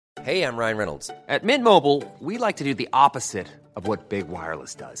Hey, I'm Ryan Reynolds. At Mint Mobile, we like to do the opposite of what Big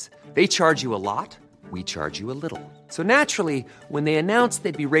Wireless does. They charge you a lot, we charge you a little. So naturally, when they announced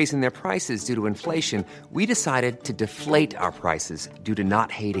they'd be raising their prices due to inflation, we decided to deflate our prices due to not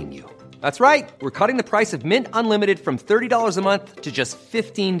hating you. That's right. We're cutting the price of Mint Unlimited from $30 a month to just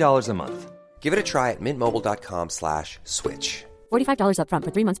 $15 a month. Give it a try at mintmobile.com/switch. $45 up front for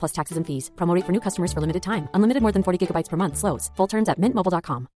 3 months plus taxes and fees. Promo rate for new customers for limited time. Unlimited more than 40 gigabytes per month. Slows full terms at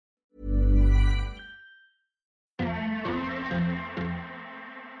mintmobile.com.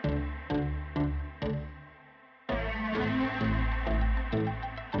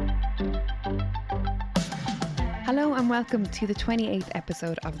 Hello and welcome to the 28th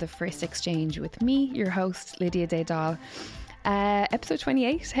episode of The First Exchange with me, your host, Lydia Daydahl. Episode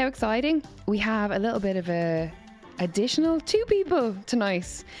 28, how exciting. We have a little bit of a additional 2 people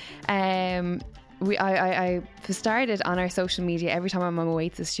tonight. I started on our social media. Every time I'm on my way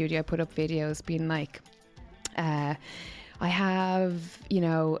to the studio, I put up videos being like, I have,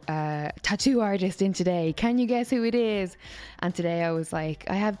 a tattoo artist in today. Can you guess who it is? And today I was like,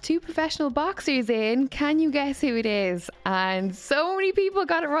 I have 2 professional boxers in. Can you guess who it is? And so many people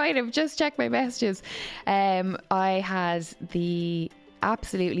got it right. I've just checked my messages. I had the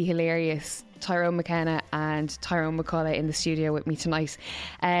absolutely hilarious Tyrone McKenna and Tyrone McCullough in the studio with me tonight.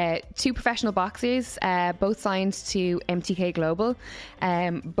 2 professional boxers, both signed to MTK Global,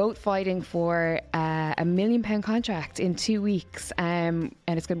 both fighting for a £1 million contract in 2 weeks, and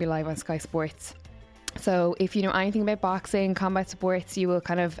it's going to be live on Sky Sports. So if you know anything about boxing, combat sports, you will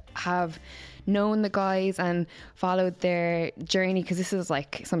kind of have known the guys and followed their journey, because this is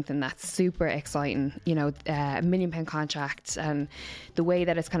like something that's super exciting, £1 million contract, and the way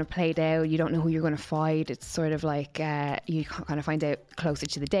that it's kind of played out, you don't know who you're going to fight. It's sort of like you kind of find out closer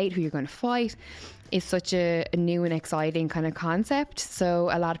to the date who you're going to fight. It's such a new and exciting kind of concept, so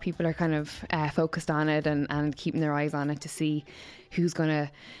a lot of people are kind of focused on it and keeping their eyes on it to see who's going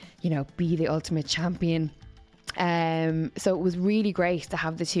to be the ultimate champion. So it was really great to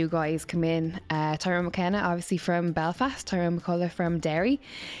have the 2 guys come in. Tyrone McKenna, obviously from Belfast, Tyrone McCullough from Derry,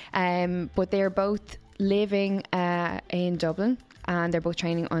 but they're both living in Dublin, and they're both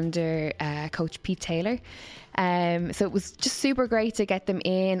training under coach Pete Taylor. So it was just super great to get them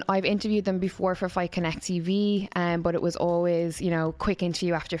in. I've interviewed them before for Fight Connect TV, but it was always, quick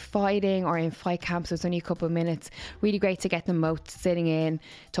interview after fighting or in fight camp, so it's only a couple of minutes. Really great to get them both sitting in,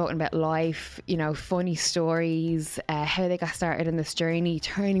 talking about life, funny stories, how they got started in this journey,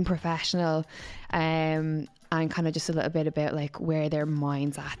 turning professional, and kind of just a little bit about like where their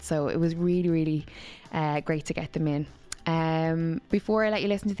mind's at. So it was really, really great to get them in. Before I let you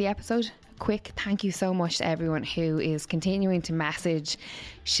listen to the episode, quick thank you so much to everyone who is continuing to message,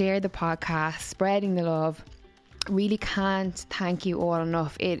 share the podcast, spreading the love. Really can't thank you all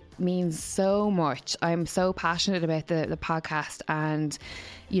enough. It means so much. I'm so passionate about the podcast and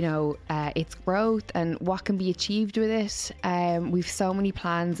its growth and what can be achieved with it. We've so many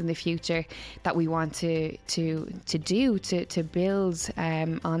plans in the future that we want to build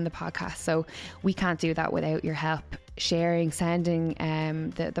on the podcast, so we can't do that without your help. Sharing, sending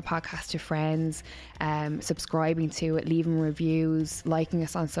the podcast to friends, subscribing to it, leaving reviews, liking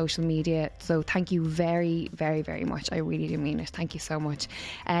us on social media. So thank you very, very, very much. I really do mean it. Thank you so much.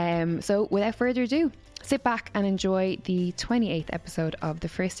 So without further ado, sit back and enjoy the 28th episode of The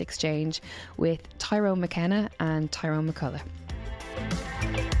First Exchange with Tyrone McKenna and Tyrone McCullough.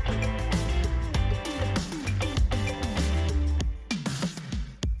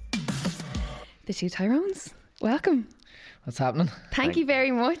 The 2 Tyrones. Welcome. What's happening? Thank you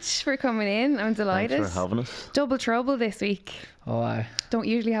very much for coming in. I'm delighted. Thanks for having us. Double trouble this week. Oh, aye. Don't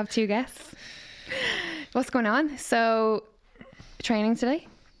usually have 2 guests. What's going on? So, training today?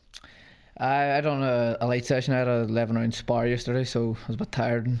 I done a light session. I had a 11-round spar yesterday, so I was a bit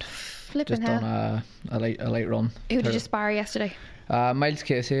tired and Flipping just done a light run. Who did you spar yesterday? Miles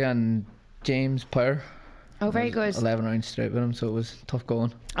Casey and James Power. Oh, very good. 11 rounds straight with him, so it was tough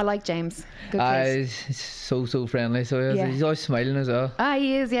going. I like James. Good kid. He's so friendly, so he's always smiling as well.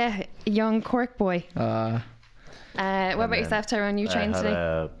 He is, yeah. Young Cork boy. What about yourself, Tyrone? You trained today?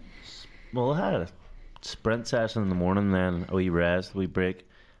 I had a sprint session in the morning, then a wee rest, a wee break,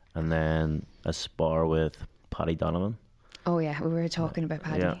 and then a spar with Paddy Donovan. Oh yeah, we were talking about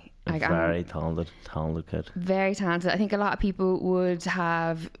Paddy. Yeah, very talented kid. Very talented. I think a lot of people would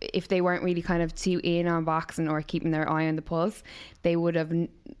have, if they weren't really kind of too in on boxing or keeping their eye on the pulse, they would have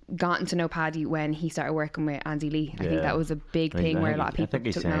gotten to know Paddy when he started working with Andy Lee. I think that was a big thing where a lot of people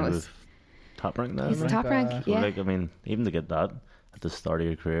took notice. Top rank now. He's in Top Rank, yeah. Like, I mean, even to get that, at the start of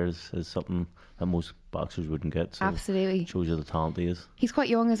your career is something that most boxers wouldn't get. So Absolutely. it shows you the talent he is. He's quite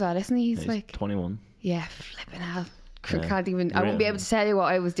young as well, isn't he? He's like 21. Yeah, flipping hell. Yeah. Can't even. I won't be able to tell you what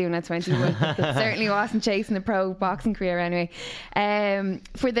I was doing at 21. Certainly wasn't chasing a pro boxing career anyway.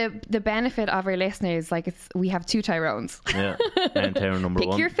 For the benefit of our listeners, like we have 2 Tyrones. Yeah, and Tyrone number Pick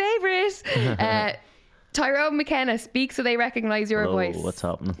 1. your favourite. Tyrone McKenna, speak so they recognise your Hello, voice. what's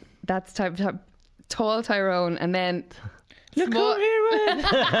happening? That's tall Tyrone, and then Look small-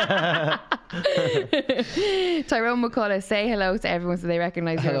 here, Tyrone McCullough. Say hello to everyone so they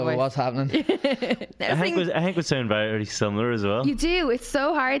recognise your Hello, voice. what's happening? I think we sound very similar as well. You do. It's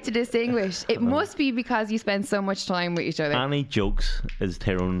so hard to distinguish. It must be because you spend so much time with each other. Any jokes is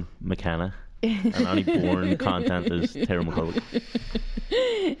Tyrone McKenna, and any born content is Tyrone McCullough.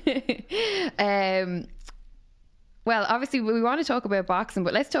 Well, obviously we want to talk about boxing,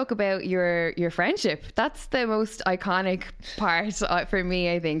 but let's talk about your friendship. That's the most iconic part for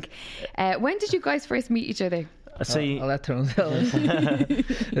me, I think. When did you guys first meet each other? I see. I'll let Tyrone tell us.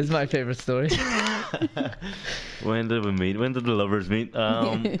 This is my favourite story. When did we meet? When did the lovers meet?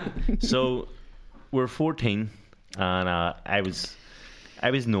 So we're 14, and I was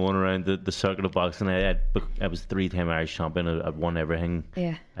known around the circuit of boxing. I was 3-time Irish champion. I'd won everything.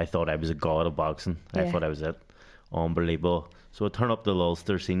 Yeah. I thought I was a god of boxing. I Yeah. thought I was it. Unbelievable. So I turned up the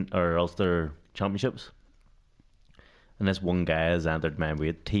Ulster Ulster Championships, and this one guy has entered my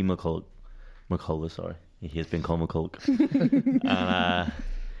weight. T. McCullough, sorry. He has been called McCullough.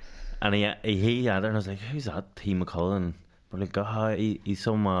 and he entered, and I was like, who's that? T. McCullough? And we're like, he's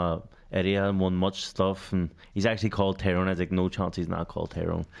some area and won much stuff, and he's actually called Tyrone. I was like, no chance he's not called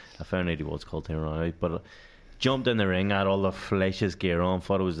Tyrone. I found out he was called Tyrone, right? But jumped in the ring, had all the fleshiest gear on,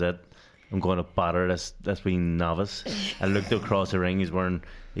 thought it was it. I'm going to batter this wee novice. I looked across the ring. He's wearing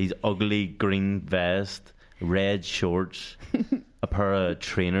his ugly green vest, red shorts, a pair of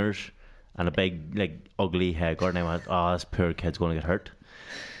trainers, and a big ugly head guard. And I went, "Oh, this poor kid's going to get hurt."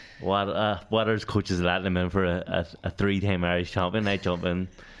 What are his coaches letting him in for a 3-time Irish champion? I jump in,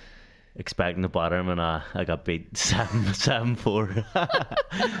 expecting to batter him, and I got beat 7-4.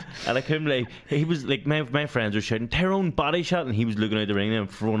 And I couldn't believe he was like, my friends were shouting Tyrone body shot, and he was looking out the ring and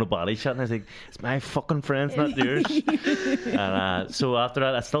throwing a body shot, and I was like, it's my fucking friends, not yours. And so after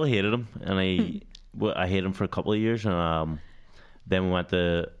that, I still hated him, and I hated him for a couple of years, and then we went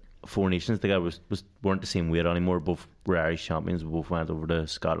to Four Nations. The guy weren't the same weight anymore. Both were Irish champions. We both went over to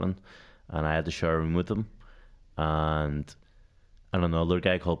Scotland, and I had to share a room with them, and another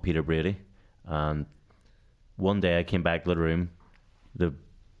guy called Peter Brady. And one day I came back to the room, the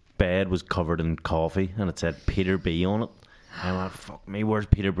bed was covered in coffee and it said Peter B on it. And I went, fuck me, where's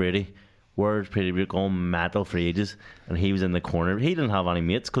Peter Brady? Where's Peter Brady? Going mental for ages. And he was in the corner. He didn't have any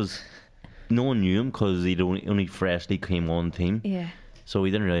mates because no one knew him, because he'd only freshly came on the team. Yeah. So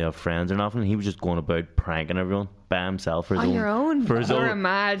he didn't really have friends or nothing. He was just going about pranking everyone by himself for his On own. your own? For his You're own. a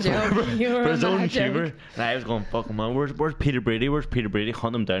mad joke. You're For a his own mad joke. humour. And I was going, fuck him, man. Where's Peter Brady? Where's Peter Brady?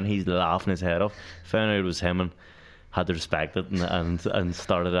 Hunt him down. He's laughing his head off. Found out it was him and had to respect it, and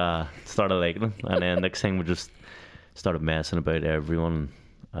started liking him. And then next thing we just started messing about everyone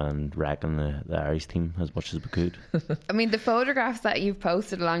and wrecking the Irish team as much as we could. I mean, the photographs that you've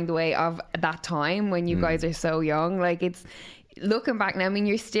posted along the way of that time when you guys are so young, like, it's looking back now. I mean,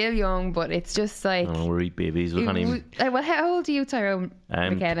 you're still young, but it's just like, I know, we're babies. We can't even. well, how old are you, Tyrone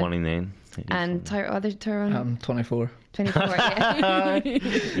I'm McKenna? 29. And Tyrone? I'm 24. 24. Yeah.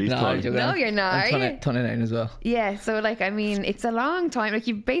 He's No, 20. I'm joking. No, you're not, I'm are you? 29 as well. Yeah, so like, I mean, it's a long time. Like,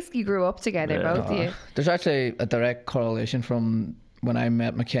 you basically grew up together, Yeah. both of you. There's actually a direct correlation from when I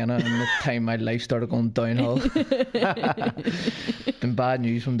met McKenna and the time my life started going downhill. Been bad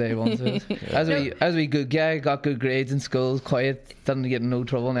news from day one. So as we good guy, got good grades in school, quiet, didn't get in no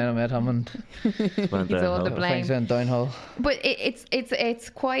trouble, and then I met him and Went He's all downhill. the blame. things went downhill. But it's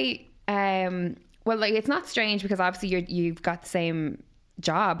quite well, like, it's not strange because obviously you've got the same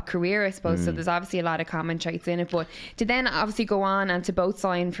career, I suppose, so there's obviously a lot of common traits in it. But to then obviously go on and to both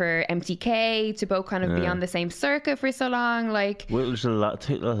sign for MTK, to both kind of be on the same circuit for so long, like, Well, there's a lot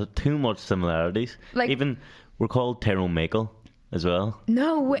too much similarities. Like- Even we're called Tyrone Michael as well.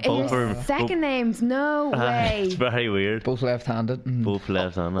 no, Both your are- second names, no way. It's very weird. Both left-handed. And Both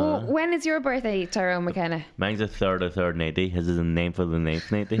left hand. Well, when is your birthday, Tyrone McKenna? Mine's a third 90. His is a name for the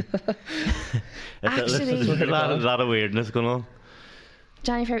 9th 90. Actually- There's a lot of weirdness going on.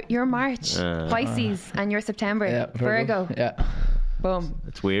 January, you're March, Pisces, and you're September, yeah, Virgo. Yeah. Boom.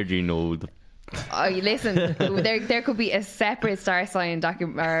 It's weird, you know. Oh, you listen. there could be a separate star sign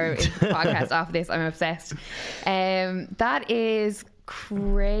podcast off this. I'm obsessed. That is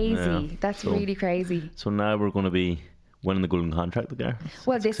crazy. Yeah, That's so- really crazy. So now we're going to be winning the golden contract there.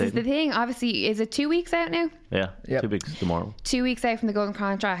 Well, this is the thing. Obviously, is it 2 weeks out now? Yeah, Yep. 2 weeks tomorrow. 2 weeks out from the golden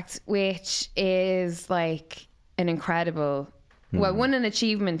contract, which is like an incredible, well, an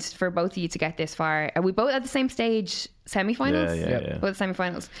achievement for both of you to get this far. Are we both at the same stage, semi-finals? Yeah. Both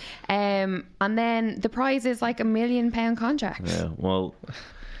semi-finals. And then the prize is like £1 million contract. Yeah, well,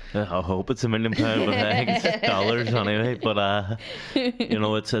 I hope it's £1 million, but I think it's dollars anyway. But you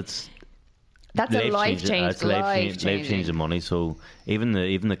know, it's That's a life-changing. It's life-changing money. So even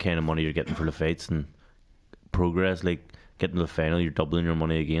the kind of money you're getting for the fights and progress, like getting to the final, you're doubling your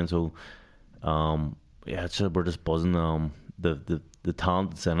money again. So yeah, we're just buzzing. The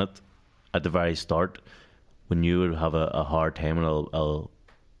talent that's in it at the very start, when you would have a hard time, and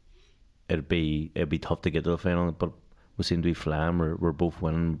it'd be tough to get to the final, but we seem to be flying. We're both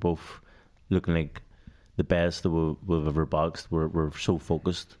winning, both looking like the best that we've ever boxed. We're so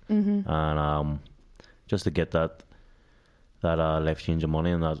focused, and just to get that life changing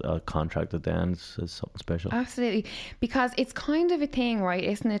money and that contract at the end is something special. Absolutely, because it's kind of a thing, right?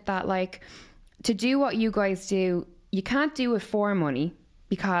 Isn't it that like to do what you guys do, you can't do it for money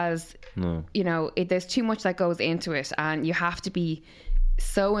because you know there's too much that goes into it, and you have to be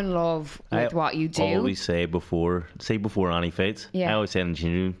so in love with what you do. I always say before any fights, I always say in the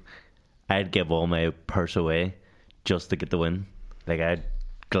changing room, I'd give all my purse away just to get the win. Like I'd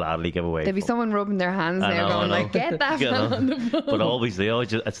gladly give away. There'd be someone rubbing their hands there going like, get that fella on the phone. But always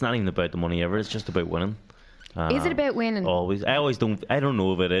it's not even about the money ever, it's just about winning. Is it about winning? Always. I don't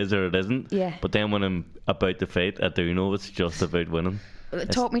know if it is or it isn't. Yeah. But then when I'm about to fight, I do know it's just about winning.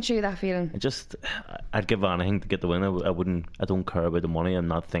 Talk me through that feeling. I'd give anything to get the win. I don't care about the money. I'm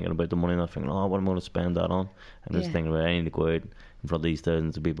not thinking about the money. I'm not thinking, what am I going to spend that on? I'm just thinking about I need to go out in front of these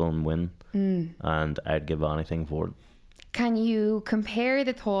thousands of people and win. And I'd give anything for it. Can you compare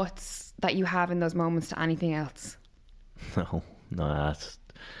the thoughts that you have in those moments to anything else? No, that's,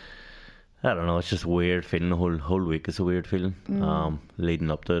 I don't know. It's just a weird feeling. The whole week is a weird feeling.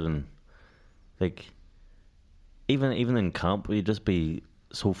 Leading up to it, and like even in camp, you just be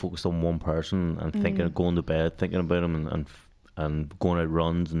so focused on one person and thinking of going to bed, thinking about him, and going out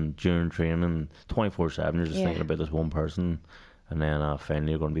runs and during training, 24/7. You're just thinking about this one person, and then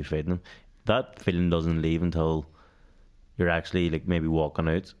finally you're going to be fighting him. That feeling doesn't leave until you're actually like maybe walking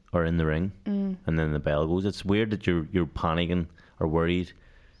out or in the ring, and then the bell goes. It's weird that you're panicking or worried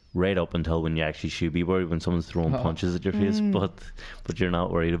right up until when you actually should be worried, when someone's throwing punches at your face, but you're not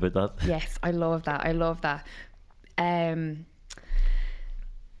worried about that. Yes, I love that. And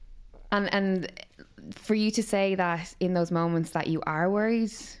for you to say that in those moments that you are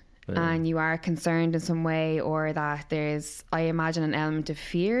worried and you are concerned in some way, or that there's, I imagine, an element of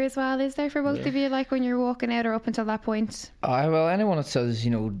fear as well, is there for both of you, like when you're walking out or up until that point? Well, anyone that says,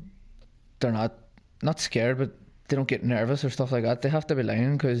 they're not scared, but they don't get nervous or stuff like that, they have to be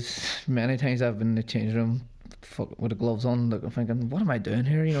lying, because many times I've been in the change room with the gloves on, looking, thinking, what am I doing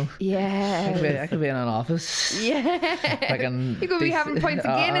here? Yeah, I could be in an office. Yeah, you could be having pints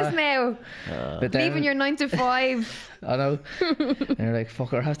of Guinness now, but then, leaving your 9 to 5. I know. And you're like,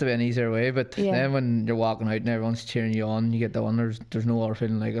 fuck, there has to be an easier way. But then when you're walking out and everyone's cheering you on, you get the one, there's no other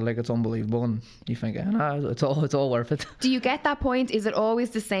feeling like it. Like, it's unbelievable, and you think, it's all worth it. Do you get that point? Is it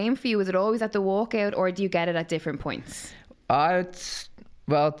always the same for you? Is it always at the walkout, or do you get it at different points? It's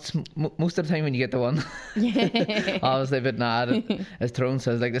most of the time when you get the one. Obviously, but as Tyrone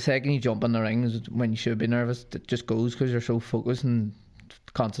says, like the second you jump in the ring is when you should be nervous. It just goes because you're so focused and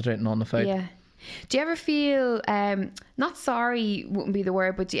concentrating on the fight. Yeah. Do you ever feel not sorry wouldn't be the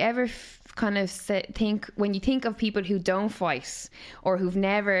word, but do you ever kind of think, when you think of people who don't fight or who've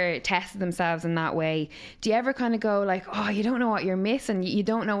never tested themselves in that way, do you ever kind of go like, oh, you don't know what you're missing, you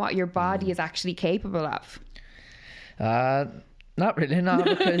don't know what your body is actually capable of? Not really, no,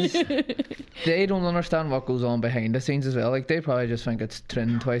 because they don't understand what goes on behind the scenes as well. Like, they probably just think it's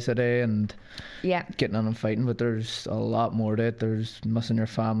training twice a day and getting on and fighting, but there's a lot more to it. There's missing your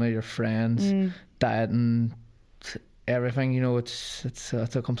family, your friends, dieting, everything. It's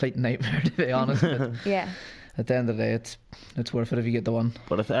a complete nightmare, to be honest. But at the end of the day, it's worth it if you get the one.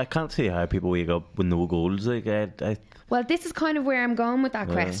 But I can't see how people wake up with no goals. Like, well, this is kind of where I'm going with that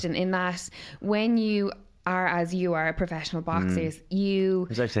question, in that when you are, as you are, professional boxers, I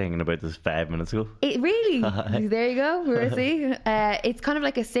was actually thinking about this 5 minutes ago. It really? There you go. We'll see. It's kind of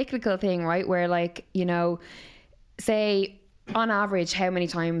like a cyclical thing, right? Where, like, say on average, how many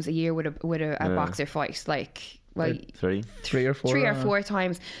times a year would a boxer fight? Like, well, three or four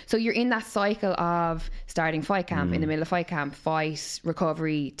times. So you're in that cycle of starting fight camp, in the middle of fight camp, fight,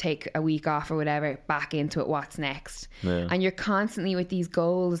 recovery, take a week off or whatever, back into it, what's next. And you're constantly with these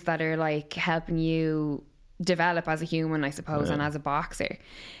goals that are like helping you develop as a human, I suppose, and as a boxer.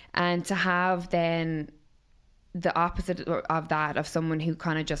 And to have then the opposite of that, of someone who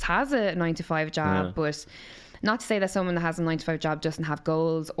kind of just has a 9-to-5 job, but not to say that someone that has a 9-to-5 job doesn't have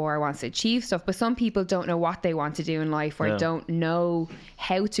goals or wants to achieve stuff, but some people don't know what they want to do in life, or don't know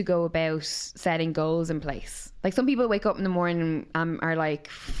how to go about setting goals in place. Like, some people wake up in the morning and are like,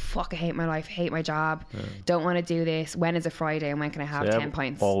 fuck, I hate my life, I hate my job, don't want to do this. When is a Friday and when can I have 10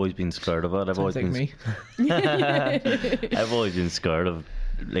 pints? I've always been scared of it. I've always been me. I've always been scared of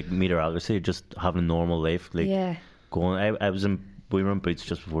like meteorology, just having a normal life. Like going, we were in Boots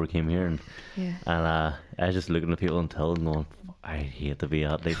just before we came here, and I was just looking at people and telling them, I hate to be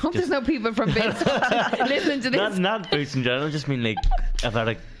at. Like, hope there's no people from Boots listening to this. Not Boots in general. Just mean like, I've had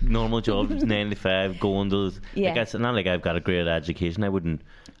a normal job, 9 to 5, going to like, it's not like I've got a great education. I wouldn't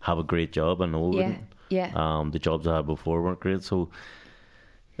have a great job. I know I wouldn't. The jobs I had before weren't great, so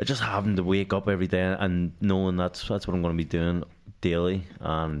I just having to wake up every day and knowing that's what I'm going to be doing daily,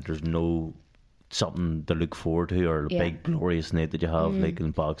 and there's no something to look forward to, or a big glorious night that you have like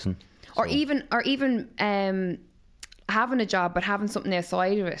in boxing, or even having a job but having something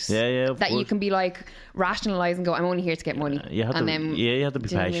outside of it that course. You can be like rationalise and go, I'm only here to get money. You have to be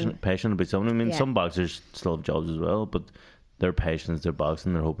passionate about something. I mean, some boxers still have jobs as well, but their passion is their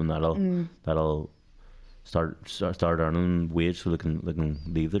boxing. They're hoping that'll start earning wage so they can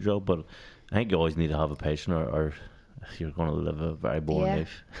leave the job. But I think you always need to have a passion, or you're going to live a very boring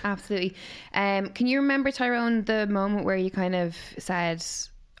life. Absolutely. Can you remember, Tyrone, the moment where you kind of said,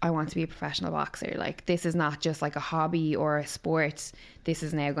 I want to be a professional boxer? Like, this is not just like a hobby or a sport, this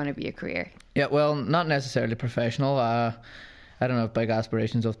is now going to be a career. Yeah, well, not necessarily professional. I don't have big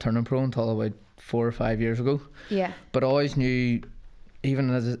aspirations of turning pro until about 4 or 5 years ago. Yeah. But I always knew, even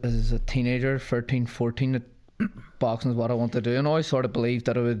as a teenager, 13, 14, that boxing is what I want to do, and I always sort of believed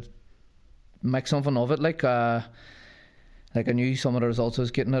that I would make something of it. Like I knew some of the results I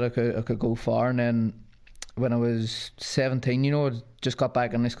was getting, that I could go far. And then when I was 17, I just got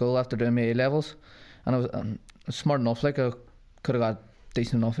back into school after doing my A-levels, and I was smart enough, like I could have got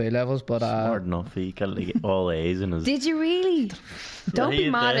decent enough A-levels, but smart enough, he got like all A's in his... Did you really? Don't be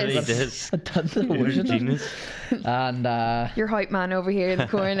modest. Genius. And your hype man over here in the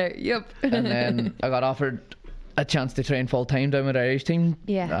corner. Yep. And then I got offered a chance to train full time down with the Irish team.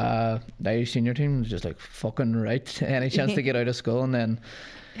 The Irish senior team was just like, fucking right, any chance to get out of school. And then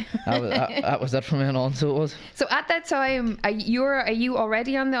that was it from then on. So it was. So at that time, are you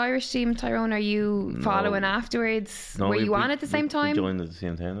already on the Irish team, Tyrone? Are you following afterwards? No, were you on at the same time? We joined at the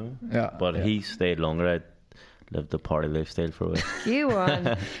same time, but he stayed longer. I lived the party lifestyle for a while. You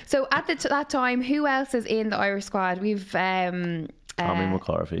won. So at that time, who else is in the Irish squad? We've Tommy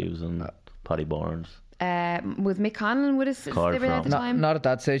McCarthy was in, Paddy Barnes. Was Mick Conlon with us at the time? Not at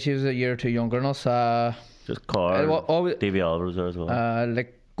that stage. He was a year or two younger than us. Just Davey Alvarez there as well.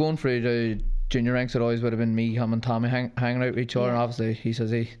 Like going through the junior ranks, it always would have been me, him and Tommy hanging out with each other. And obviously he says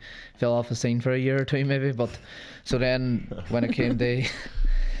he fell off the scene for a year or two maybe. But so then when it came to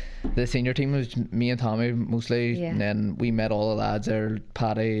the senior team, it was me and Tommy mostly, and then we met all the lads there,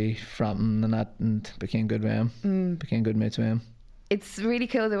 Paddy, Frampton and that, and became good with him. Became good mates with him. It's really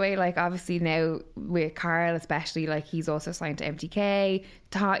cool the way, like, obviously now with Carl especially, like, he's also signed to MTK.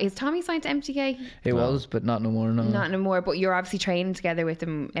 Is Tommy signed to MTK? He was, but not no more. No. Not no more. But you're obviously training together with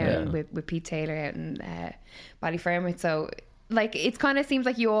him, with Pete Taylor out in Ballyfermot. So, like, it kind of seems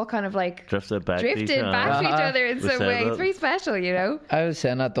like you all kind of like drifted back to each other in some way. It's pretty special, I was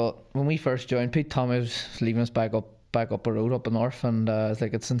saying that though, when we first joined, Pete Tommy was leaving us back up a road up in north, and it's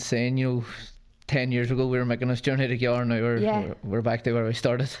like, it's insane, 10 years ago we were making this journey together, now we're back to where we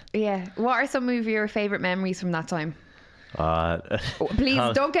started. Yeah. What are some of your favourite memories from that time? Please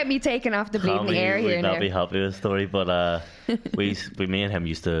don't get me taken off the bleeding air here. I'd not be happy with the story, but me and him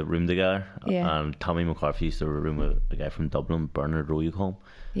used to room together, and Tommy McCarthy used to room with a guy from Dublin, Bernard Roycombe,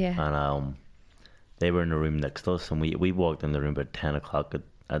 and they were in the room next to us, and we walked in the room about 10 o'clock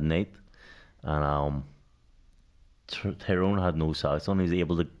at night, and Tyrone had no socks on. He was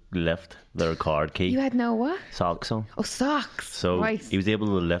able to lift their card key. You had no what? Socks on. Oh, socks. So he was able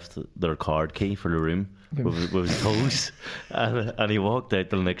to lift their card key for the room with his toes, and he walked out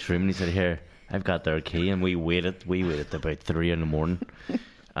to the next room and he said, "Here, I've got their key." And we waited about 3 a.m,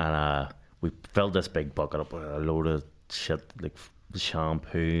 and we filled this big bucket up with a load of shit like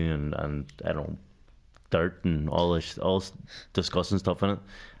shampoo and I don't know, dirt and all disgusting stuff in it,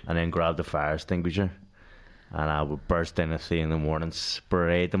 and then grabbed the fire extinguisher. And I would burst in at 3 a.m,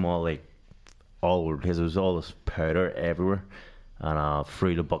 sprayed them all all over, because there was all this powder everywhere, and I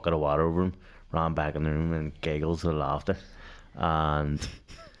threw the bucket of water over him, ran back in the room and giggles of laughter. And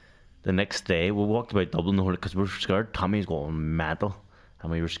the next day we walked about Dublin the whole because we were scared. Tommy's going mental,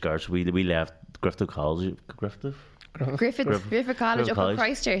 and we were scared. So we left Griffith College. Griffith College up in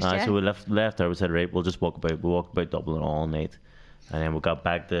Christchurch. Yeah. So we left there. We said, right, we'll just walk about. We walked about Dublin all night, and then we got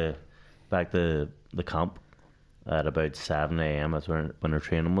back to the camp at about 7 a.m. That's when our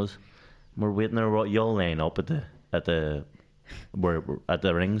training was. We're waiting there. You all line up at the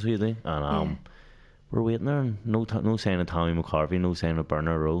rings, really, and we're waiting there. And no sign of Tommy McCarthy, no sign of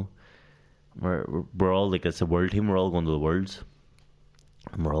Bernard Rowe. We're all like, it's a world team. We're all going to the Worlds,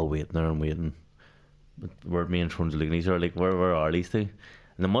 and we're all waiting there and waiting. We're me and Trunzelinis are like, where are these two? And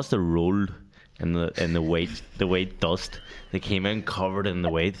they must have rolled in the white dust. They came in covered in the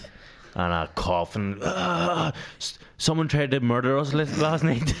white and coughing. Someone tried to murder us last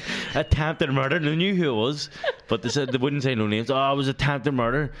night. Attempted murder. They knew who it was, but they said they wouldn't say no names. Oh, it was attempted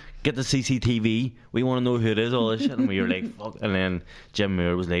murder. Get the CCTV. We want to know who it is. All this shit. And we were like, fuck. And then Jim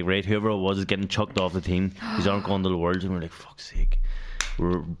Muir was like, right, whoever it was is getting chucked off the team. These aren't going to the Worlds. And we're like, fuck's sake.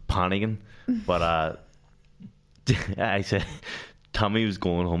 We're panicking, but I said, Tommy was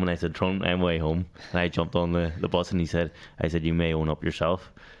going home, and I said, Tron, I'm way home. And I jumped on the bus, and I said, you may own up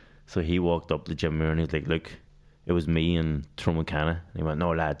yourself. So he walked up to Jim Muir, and he was like, look, it was me and Tron McKenna. And he went,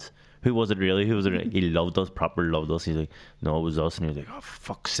 no, lads, who was it really? Who was it? He loved us, proper loved us. He's like, no, it was us. And he was like, oh,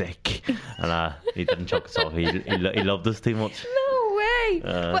 fuck's sake. And he didn't chuck us off. He loved us too much. No way.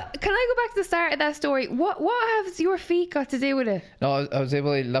 But can I go back to the start of that story? What has your feet got to do with it? No, I was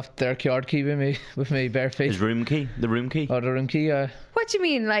able to lift their yard key with me bare feet. His room key? The room key? Oh, the room key, yeah. What do you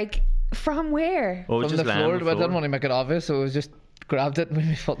mean? Like, from where? Oh, from the floor, but I didn't want to make it obvious, so I was just grabbed it with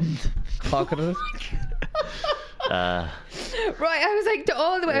my foot and pocketed it. Right, I was like,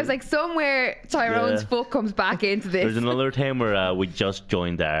 all the way, I was like, somewhere Tyrone's foot comes back into this. There's another time where we just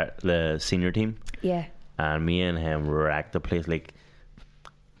joined the senior team. Yeah. And me and him wrecked the place, like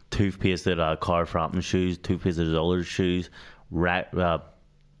toothpaste at Carl Frampton's shoes, toothpaste at his other shoes, I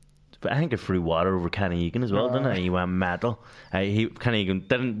think it threw water over Kenny Egan as well, didn't he? He went metal. Kenny Egan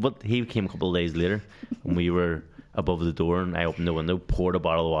didn't, but he came a couple of days later, and we were above the door, and I opened the window, poured a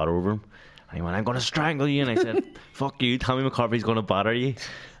bottle of water over him. And he went, I'm going to strangle you. And I said, fuck you, Tommy McCarthy's going to batter you.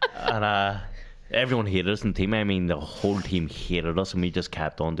 And everyone hated us in the team. I mean, the whole team hated us, and we just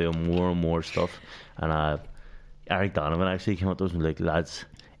kept on doing more and more stuff. And Eric Donovan actually came up to us and was like, lads,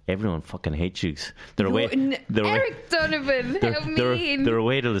 everyone fucking hates you. Eric Donovan, how mean. They're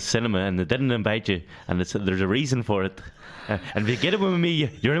away to the cinema, and they didn't invite you, and there's a reason for it. And if you get it with me,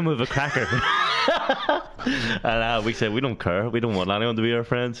 you're in with a cracker. And we said, we don't care. We don't want anyone to be our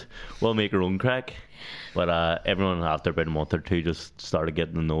friends. We'll make our own crack. But everyone, after about a month or two, just started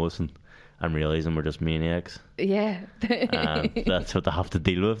getting to know us and realising we're just maniacs. Yeah. And that's what they have to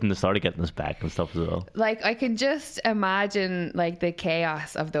deal with, and they started getting us back and stuff as well. Like, I can just imagine, like, the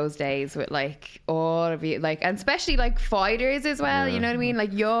chaos of those days with, like, all of you, like, and especially, like, fighters as well, you know what I mean?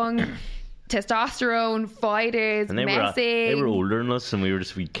 Like, young testosterone fighters, and they were older than us, and we were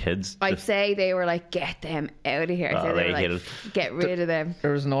just wee kids. I'd say they were like, get them out of here. So they were like, get rid of them.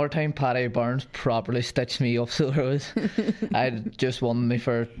 There was another time Paddy Barnes properly stitched me up, so there was. I'd just won my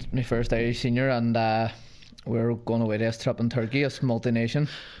first Irish senior, and we were going away to a trip in Turkey, a multi-nation,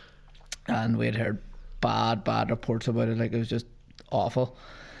 and we'd heard bad reports about it. Like, it was just awful.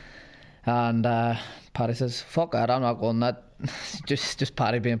 And Paddy says, fuck that, I'm not going that. Just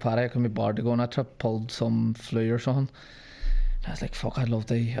Paddy being Paddy. I couldn't be bothered to go on that trip. Pulled some flu or something. And I was like, fuck, I'd love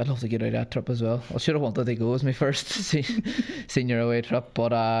to get out of that trip as well. I should have wanted to go as my first senior away trip,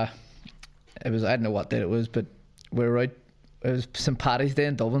 but it was, I don't know what day it was, but we were out. It was St. Paddy's Day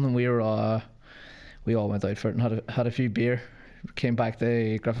in Dublin, and we all went out for it and had a few beer. Came back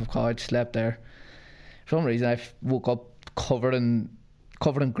to Griffith College, slept there. For some reason, I woke up covered in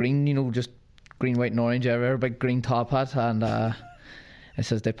green, you know, just green, white and orange everywhere, big green top hat, and it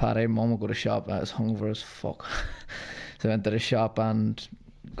says to Paddy, Mum will go to shop. I was hungover as fuck. So I went to the shop and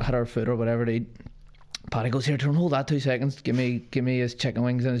had our food or whatever to eat. Paddy goes, here, don't hold that 2 seconds, give me his chicken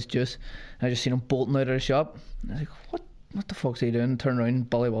wings and his juice. And I just seen him bolting out of the shop. I was like, what the fuck's he doing? Turned around,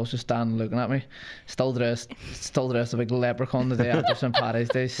 Billy Walsh just standing looking at me, still dressed a big leprechaun the day after St. Paddy's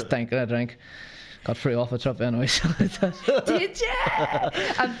Day, stinking of drink. Got free off a trip anyway. Did you?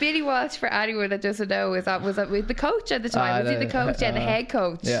 And Billy Walsh, for anyone that doesn't know, was that with the coach at the time? Was he the coach? Yeah, the head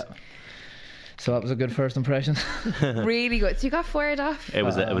coach. Yeah. So that was a good first impression. Really good. So you got fired off. It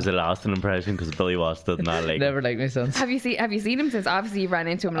was a lasting impression because Billy Walsh did not like. Never liked me since. Have you seen him since? Obviously, you ran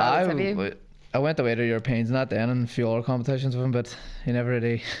into him loads. Have you? I went away to Europeans and that then, and a few other competitions with him, but he never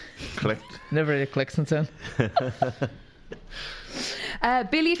really clicked. Never really clicked since then.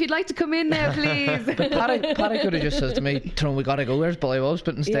 Billy, if you'd like to come in now, please. Paddy could have just said to me, Tyrone, we gotta go, where's Billy Wobbs?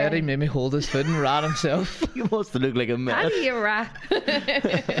 But instead he made me hold his foot and ran himself. He wants to look like a mess. Paddy, you rat.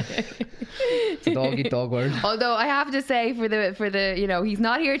 It's a dog eat dog word. Although I have to say, for the he's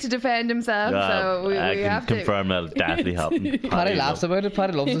not here to defend himself, so we I can have confirm that it definitely happened. Paddy laughs about it.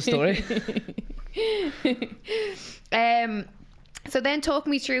 Paddy loves the story. So then talk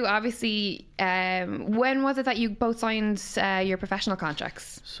me through, obviously, when was it that you both signed your professional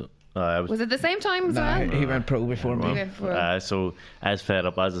contracts? So, was it the same time as well? He went pro before me. So I was fed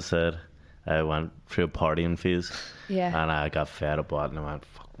up, as I said. I went through a partying phase. Yeah. And I got fed up and I went,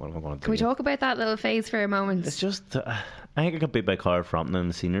 fuck, what am I going to do? Can we talk about that little phase for a moment? It's just, I think I got beat by Cara Frampton in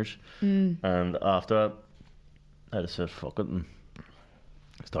the seniors. And after that, I just said, fuck it. And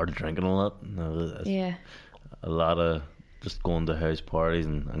started drinking a lot. And a lot of just going to house parties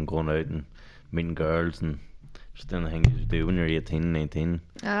and going out and meeting girls and just doing the things you do when you're 18, 19.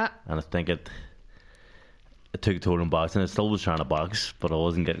 And I think it took a toll in boxing. I still was trying to box, but I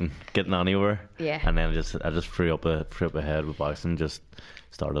wasn't getting anywhere. Yeah. And then I just threw up ahead with boxing. Just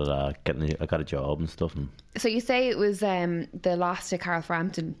started I got a job and stuff. And so you say it was the loss to Carl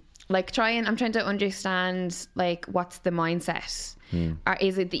Frampton. Like, I'm trying to understand, like, what's the mindset? Or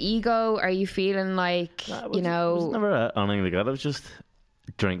is it the ego? Are you feeling like, it was never anything like that. I was just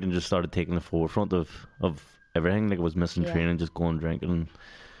drinking, just started taking the forefront of everything. Like, I was missing training, just going drinking.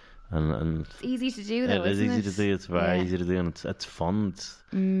 And it's easy to do, though. It is easy to do. It's very easy to do, and it's fun. It's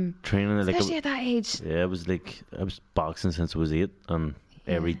training, especially at that age. Yeah, I was boxing since I was 8, and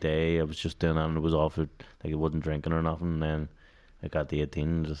every day I was just doing that, and it was offered like I wasn't drinking or nothing. And then I got to 18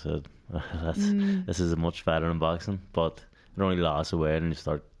 and just said, "This is much better than boxing," but it only lasts away, and you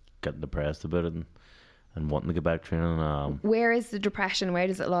start getting depressed about it and wanting to get back training. Where is the depression? Where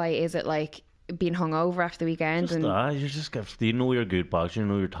does it lie? Is it like being hungover after the weekend? You just you know you're a good boxer, you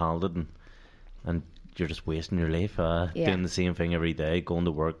know you're talented, and you're just wasting your life doing the same thing every day, going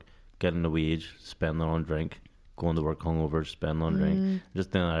to work, getting a wage, spending on drink, going to work hungover, spending on drink, just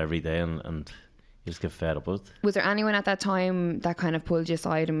doing that every day, and you just get fed up with it. Was there anyone at that time that kind of pulled you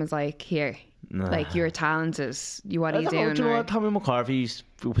aside and was like, here, like, you're talented, what are you doing? Do you know what? Tommy McCarthy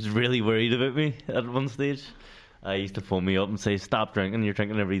was really worried about me at one stage. He used to phone me up and say, stop drinking, you're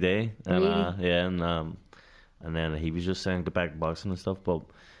drinking every day. And, really? And then he was just saying, get back to boxing and stuff. But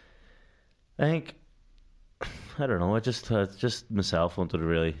I think, I don't know, I just myself wanted to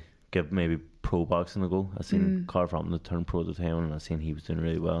really give maybe pro boxing a go. I seen Carl Frampton turn pro at the time, and I seen he was doing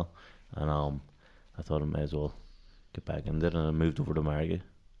really well. And I thought I might as well get back into it, and I moved over to America.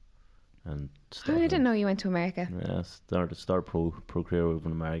 And I didn't know you went to America. Yeah, start pro career over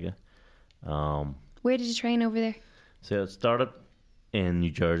in America. Where did you train over there? So I started in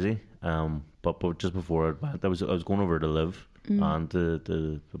New Jersey, but just before it went, I was going over to live and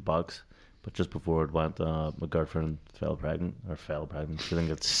the box. But just before it went, my girlfriend fell pregnant. She didn't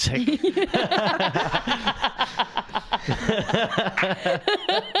get sick.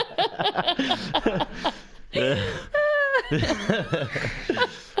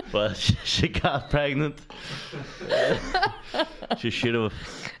 But she got pregnant. She should have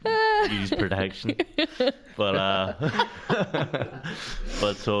used protection. But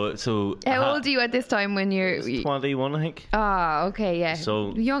so how old are you at this time when you're 21, I think? Okay, yeah.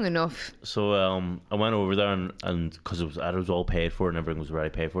 So young enough. So I went over there and because it was all paid for and everything was already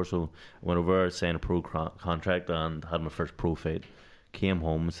paid for, so I went over, signed a pro contract and had my first pro fight. Came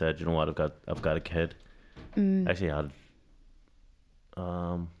home and said, you know what, I've got a kid. Actually, I had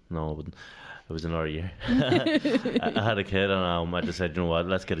no, it was another year. I had a kid, and I just said, you know what,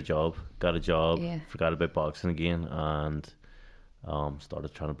 let's get a job. Got a job. Yeah. Forgot about boxing again, and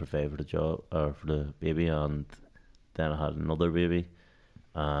started trying to provide for the job or for the baby, and then I had another baby,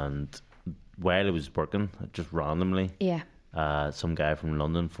 and while I was working, just randomly, some guy from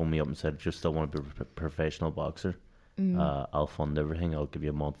London phoned me up and said, "Just still want to be a professional boxer? I'll fund everything. I'll give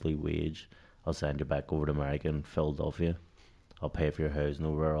you a monthly wage. I'll send you back over to America and Philadelphia. I'll pay for your housing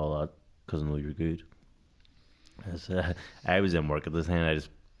over, all that, because I know you're good." I was in work at the time.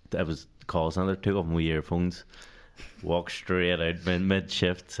 I was call center, took off my earphones, walked straight out mid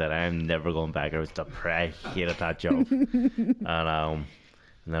shift, said I'm never going back. I was depressed, hated that job, and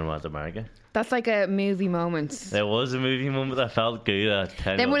then went to America. That's like a movie moment. It was a movie moment. I felt good.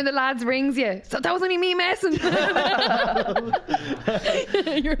 Then one of the lads rings you. So that was only me messing.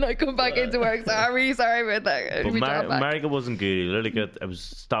 You're like, come back into work. Sorry about that. But America wasn't good either. Like I was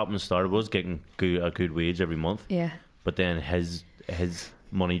stopping and started. I was getting a good wage every month. Yeah. But then his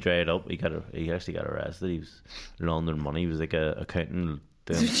money dried up. He actually got arrested. He was laundering money. He was like a accountant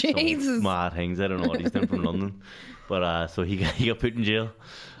doing Jesus. some mad things. I don't know what he's doing from London, but so he got put in jail,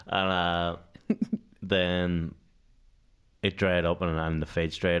 and then it dried up, and the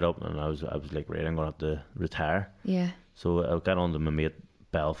fights dried up, and I was like, right, I'm gonna have to retire. Yeah. So I got on to my mate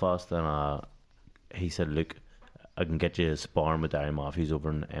Belfast, and he said, look, I can get you sparring with Darren Matthews over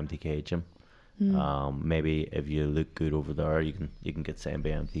in MTK gym. Maybe if you look good over there, you can get signed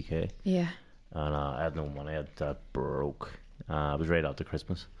by MTK. Yeah. And I had no money. I had that broke. It was right after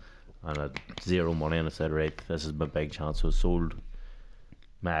Christmas, and I had zero money. And I said, right, this is my big chance. So I sold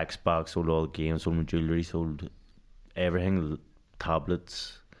my Xbox, sold all the games, sold my jewellery, sold everything,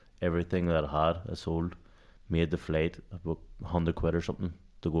 tablets, everything that I had. I sold, made the flight about £100 or something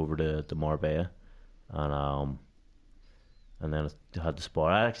to go over to Marbella, and then I had to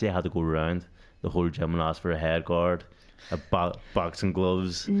spar. I actually had to go around the whole gym and ask for a head guard, boxing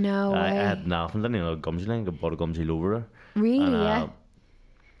gloves. No way. I had nothing. Didn't even have a gum shield. I bought a gum shield over there. Really? And, Yeah.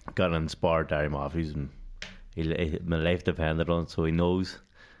 got inspired Darren Matthews, and my life depended on it, so he knows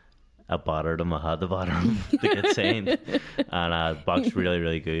I battered him. I had to batter him to get signed, and boxed really,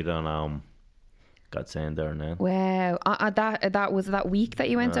 really good, and got signed there and then. Wow. That was that week that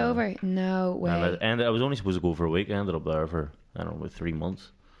you went over? No way. And I was only supposed to go for a week. I ended up there for, I don't know, about 3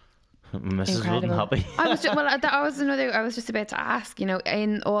 months. Mrs. wasn't happy. I was just about to ask, you know,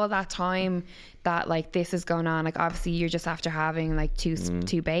 in all that time that like this is going on, like obviously you're just after having like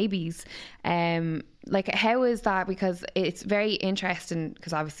two babies, like how is that? Because it's very interesting,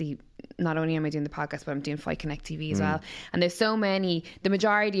 because obviously not only am I doing the podcast, but I'm doing Fight Connect TV as well, and there's so many, the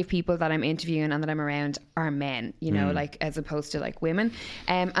majority of people that I'm interviewing and that I'm around are men, you know, like as opposed to like women,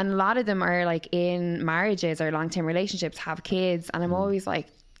 and a lot of them are like in marriages or long-term relationships, have kids, and I'm always like,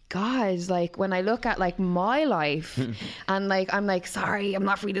 God, like when I look at like my life and like I'm like, sorry, I'm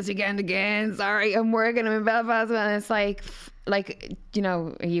not free this weekend again, sorry, I'm working, I'm in Belfast, and it's like, you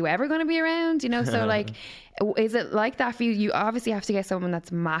know, are you ever going to be around, you know? So like, is it like that for you? You obviously have to get someone that's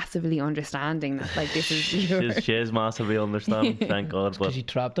massively understanding that like this is your... she is massively understanding, thank God. Because you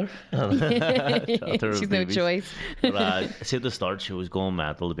trapped her. Trapped her She's no babies. choice. But see, at the start she was going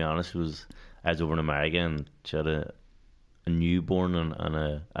mental, to be honest. I was over in America, and she had a newborn and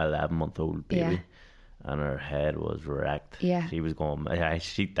a 11-month-old baby. Yeah. And her head was wrecked. Yeah. She was going,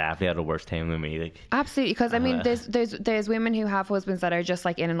 she definitely had a worse time than me. Like, absolutely, because I mean there's women who have husbands that are just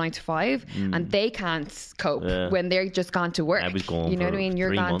like in a 9 to 5 and they can't cope when they're just gone to work. I was going, you know for what I mean? You're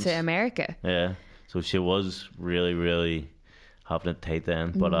 3 gone months. to America. Yeah. So she was really, really having it tight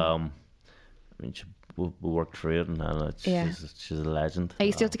then. But I mean, we worked through it, and she's a legend. Are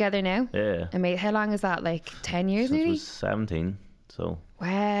you still together now? Yeah. I mean, how long is that? Like 10 years Since I maybe? was 17. So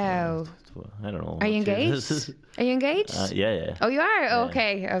Wow. I don't know. Are you engaged? Are you engaged? Yeah. Oh, you are? Oh,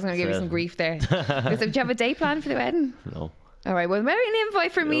 okay. I was going to give you some grief there. Do you have a date planned for the wedding? No. All right. Well, maybe an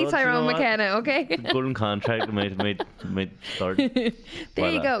invite for me, Well, do you Tyrone know what? McKenna. Okay. Golden contract might start.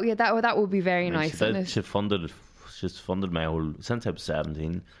 There you go. Yeah, that would be very nice. Wouldn't it? She's funded my whole, since I was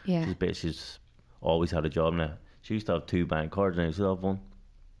 17. Yeah. She's always had a job now. She used to have 2 bank cards, and I used to have one.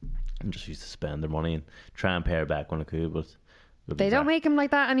 And just used to spend their money and try and pay her back when I could, but they don't make them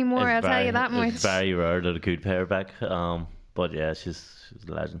like that anymore, I'll tell you that much. It's very rare that I could pay her back. But yeah, she's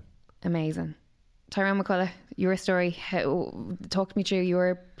a legend. Amazing. Tyrone McCullough, your story. Talk me through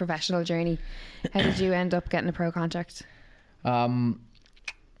your professional journey. How did you end up getting a pro contract? They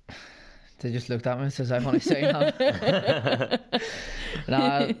just looked at me and says, I want to say now.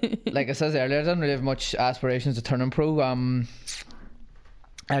 Like I said earlier, I didn't really have much aspirations to turning pro.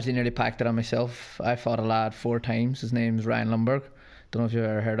 I actually nearly packed it on myself. I fought a lad 4 times. His name's Ryan Lundberg. Don't know if you've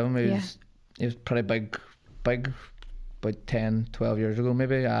ever heard of him. He was pretty big, about 10, 12 years ago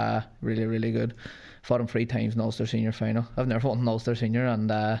maybe. Really, really good. Fought him 3 times in Ulster Senior final. I've never fought in Ulster Senior,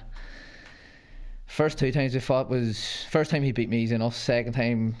 and first 2 times we fought was, first time he beat me easy enough, second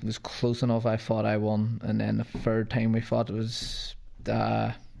time was close enough, I thought I won, and then the third time we fought was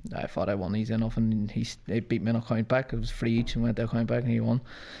I thought I won easy enough, and he beat me in a count back. It was 3 each and went to a count back, and he won.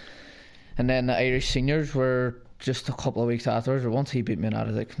 And then the Irish seniors were just a couple of weeks afterwards. Once he beat me, and I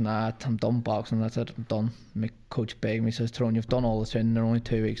was like, nah, I'm done boxing, that's it, I'm done. My coach begged me, says, Tyrone, you've done all this training, they're only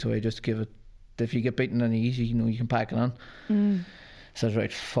 2 weeks away, just give it, if you get beaten in the easy, you know you can pack it on. Says,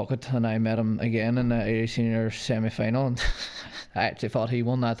 right, fuck it. And I met him again in the Irish senior semi-final, and I actually thought he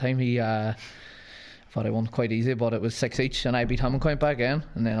won that time. Thought I won quite easy, but it was 6 each, and I beat him in count back again.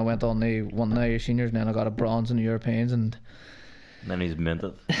 And then I went on to won the Irish seniors, and then I got a bronze in the Europeans, and then he's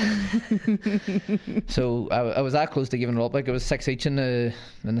minted. So I was that close to giving it up. Like, it was 6 each in the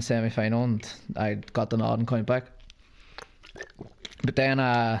semi-final, and I got the nod in count back. But then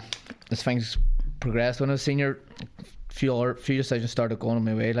as things progressed when I was senior, few decisions started going on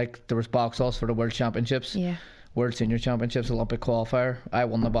my way. Like there was box offs for the World Championships, World Senior Championships, Olympic qualifier. I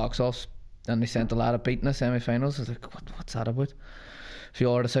won the box offs, and they sent a lad of beating the semi-finals. I was like, what's that about? A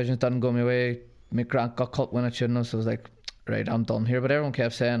few other decisions didn't go my way. My Grant got cut when it shouldn't have, so I was like, right, I'm done here. But everyone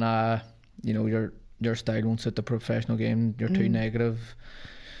kept saying, you know, your style won't suit the professional game. You're too negative.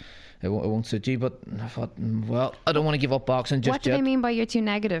 It won't suit you. But I thought, well, I don't want to give up boxing just yet. What do they mean by you're too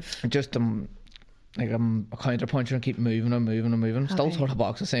negative? Just like I'm a counter puncher and keep moving and moving and moving. Still sort of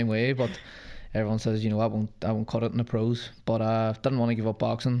box the same way, but everyone says, you know, I won't cut it in the pros. But I didn't want to give up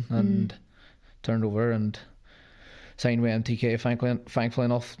boxing and turned over and signed with MTK. Thankfully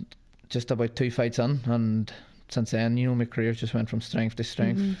enough, just about 2 fights in, and since then, you know, my career just went from strength to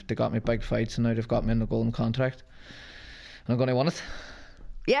strength. They got me big fights, and now they've got me in the golden contract. And I'm going to win it.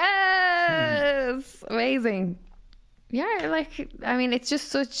 Yes! Amazing. Yeah, like, I mean, it's just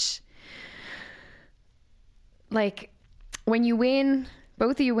such, like, when you win,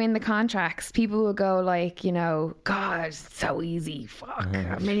 both of you win the contracts, people will go like, you know, God, it's so easy, fuck,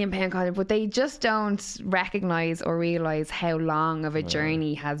 £1 million contract, but they just don't recognise or realise how long of a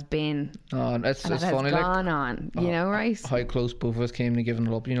journey has been. Oh, and it's funny, gone like, on, you know, right? How close both of us came to giving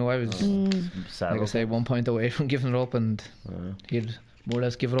it up. You know, I was, like I say, 1 point away from giving it up, and he'd more or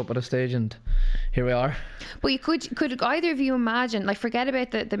less give it up at a stage, and here we are. But you could either of you imagine, like, forget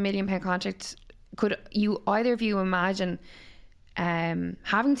about the £1 million contract, could you either of you imagine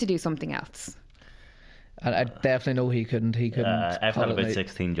having to do something else? I definitely know he couldn't. I've had about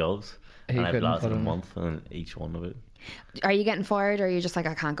 16 jobs, and I've lasted a month on each one of it. Are you getting fired, or are you just like,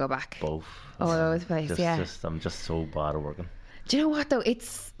 I can't go back? Both. All over the place. I'm just so bad at working. Do you know what though?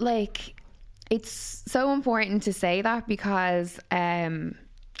 It's like, it's so important to say that, because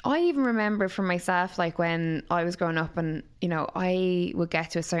I even remember for myself, like when I was growing up, and you know, I would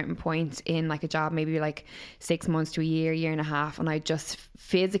get to a certain point in like a job, maybe like 6 months to a year and a half, and I just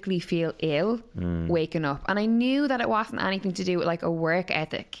physically feel ill waking up, and I knew that it wasn't anything to do with like a work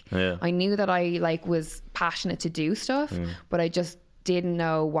ethic. I knew that I like was passionate to do stuff, but I just didn't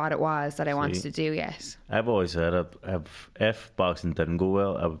know what it was that I wanted to do yet. I've always said if boxing didn't go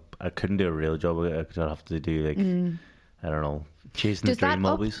well, I couldn't do a real job. I'd have to do like I don't know, chasing the dream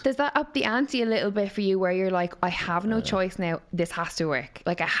always. Does that up the ante a little bit for you, where you're like, I have no choice now, this has to work,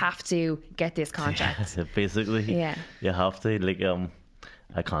 like I have to get this contract? Basically, you have to, like,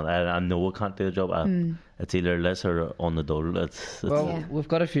 I can't, I know I can't do the job. It's either this or on the dole. We've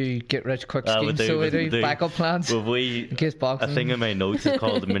got a few get rich quick schemes, we do backup plans in case boxing. I think in my notes it's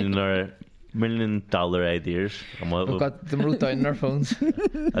called $1 million ideas. We've got them wrote down in our phones.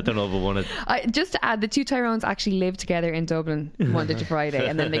 I don't know if I want to. Just to add, the two Tyrones actually live together in Dublin Monday to Friday,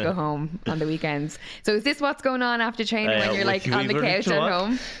 and then they go home on the weekends. So is this what's going on after training when you're like on the couch at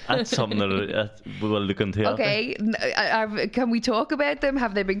home? That's something that we will look into. Okay, can we talk about them?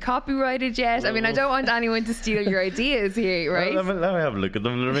 Have they been copyrighted yet? I mean, I don't want anyone to steal your ideas here, right? Let me have a look at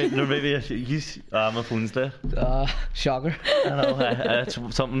them. There may be my phone's there. Shocker. I know. It's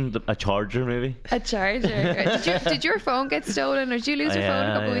something, a charger. Maybe a charger. Did your phone get stolen, or did you lose your phone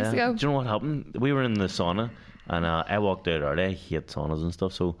a couple of weeks ago? Do you know what happened? We were in the sauna, and I walked out early. I hate saunas and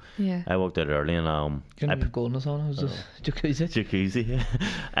stuff, so I walked out early, and I put go in the sauna. It was just jacuzzi.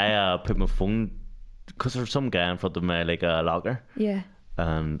 I put my phone, because there's some guy in front of my like a locker.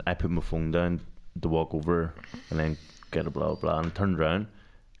 And I put my phone down to walk over and then get a blah blah, and turned around,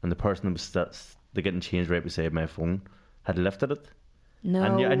 and the person that was getting changed right beside my phone had lifted it. No,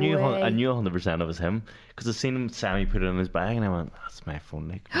 I knew 100% it was him, because I seen him. Sammy put it in his bag, and I went, "That's my phone."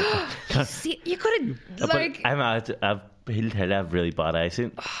 Like, see, you could have like. He'll tell you I have really bad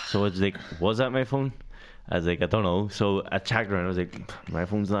eyesight, so it's like, was that my phone? I was like, I don't know. So I checked around. I was like, my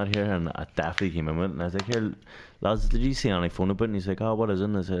phone's not here, and I definitely came in with it. And I was like, here, lads, did you see any phone about it? And he's like, oh, what is it?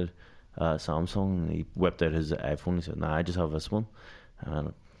 And I said, Samsung. And he whipped out his iPhone. He said, nah, I just have this one.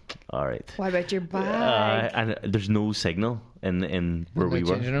 And all right. What about your bag? And there's no signal in where we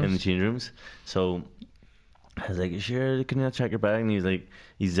were in the change rooms. So I was like, sure, can you check your bag? And he's like,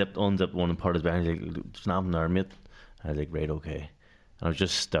 he unzipped one part of his bag. He's like, there's nothing there, mate. I was like, right, okay. And I was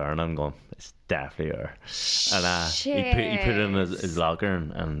just staring at him, going, it's definitely her. And he put it in his locker,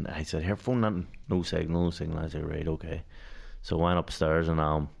 and I said, here, phone, no signal. I said, right, okay. So I went upstairs,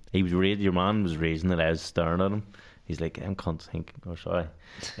 and he was your man was raising it. I was staring at him. He's like, I'm can't think. Oh, sorry.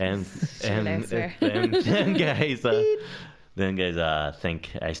 And then guys think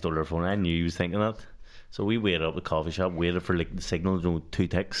I stole her phone. I knew he was thinking that. So we waited up at the coffee shop, waited for like the signal, 2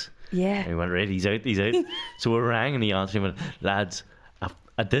 ticks. Yeah. And we went, right, he's out. So we rang, and he answered, and went, lads,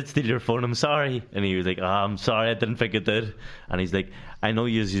 I did steal your phone, I'm sorry. And he was like, I'm sorry, I didn't think it did. And he's like, I know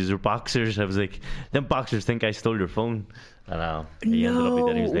you use your boxers. I was like, them boxers think I stole your phone. And he ended up with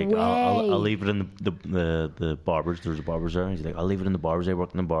that. He was like, I'll leave it in the barbers. There's a barbers there. He's like, I'll leave it in the barbers. I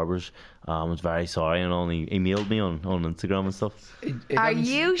work in the barbers. I was very sorry and all. And he emailed me on Instagram and stuff. Are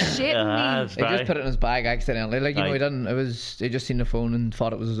you shitting me? He just put it in his bag accidentally. Like, you know, he didn't. He just seen the phone and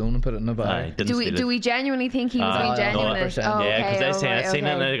thought it was his own and put it in the bag. Do we genuinely think he was being genuine? 100%. Yeah, because I seen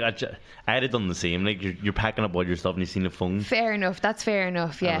it and I had done the same. Like, you're packing up all your stuff and you seen the phone. Fair enough. That's fair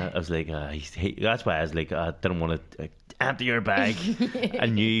enough. Yeah. And I was like, that's why I was like, I didn't want to empty your bag. I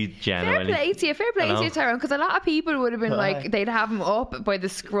knew genuinely. Fair play to you, Tyrone, because a lot of people would have been like, they'd have him up by the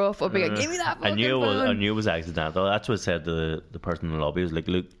scruff, up, be like, give me that fucking phone. I knew it was accidental. That's what I said to the person in the lobby. I was like,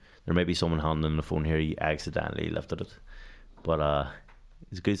 look, there may be someone handling the phone here. You accidentally lifted it, but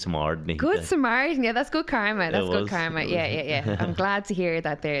it's good Samaritan. Good Samaritan, yeah, that's good karma. That's good karma. Yeah. I'm glad to hear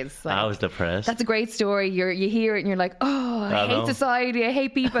that. There's. Like, I was depressed. That's a great story. You hear it and you're like, oh, I hate society. I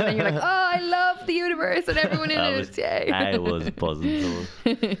hate people, and you're like, oh, I love the universe and everyone in it. Yeah. I was buzzing.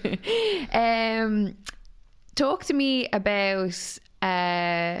 Talk to me about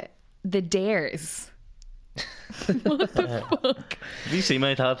the dares. What the fuck? Have you seen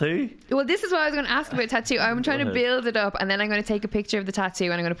my tattoo? Well, this is what I was going to ask about tattoo. I'm trying to build it up, and then I'm going to take a picture of the tattoo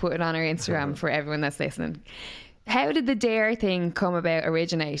and I'm going to put it on our Instagram for everyone that's listening. How did the dare thing come about,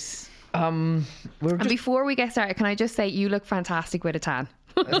 originate? And before we get started, can I just say you look fantastic with a tan?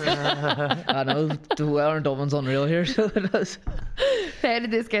 I know the weather in Dublin's unreal here, so it is. How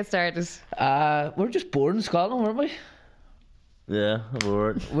did this get started? We're just bored in Scotland, weren't we? Yeah,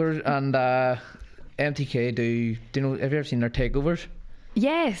 we're MTK do you know? Have you ever seen their takeovers?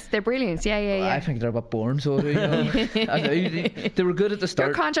 Yes, they're brilliant. Yeah. I think they're a bit boring, so you know, they were good at the start.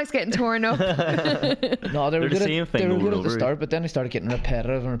 Their contract's getting torn up. No, they were good at the start, but then they started getting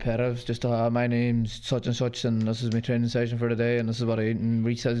repetitive. Just my name's such and such, and this is my training session for the day, and this is what I eat. And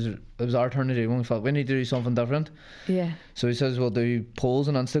Reece says it was our turn to do one. We thought we need to do something different. Yeah. So he says we'll do polls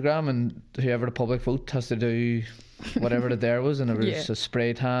on Instagram, and whoever the public vote has to do whatever the dare was, and it was a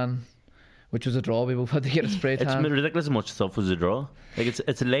spray tan, which was a draw. People had to get a spray tan. It's ridiculous how much stuff was a draw. Like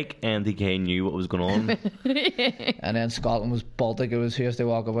it's like NTK knew what was going on. And then Scotland was Baltic. It was who has to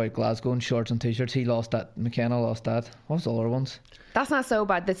walk about Glasgow in shorts and t-shirts. He lost that. McKenna lost that. What was the other ones? That's not so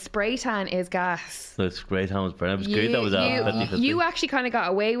bad. The spray tan is gas. The spray tan was brilliant. It was good. That was 50-50. You actually kind of got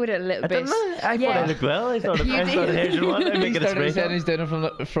away with it a little bit. I thought I looked well. I thought here's one. I'm making a spray tan. He's doing it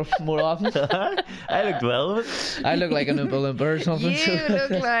from more often. I looked well with it. I look like an Oompa Loompa or something. You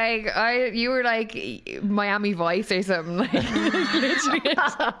look like you were like Miami Vice or something. Like, literally.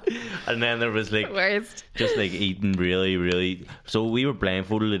 And then there was like just like eating really. So we were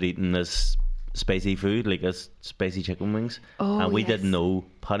blindfolded at eating this spicy food, like this spicy chicken wings, and we didn't know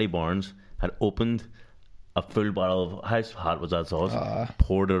Paddy Barnes had opened a full bottle of how hot was that sauce,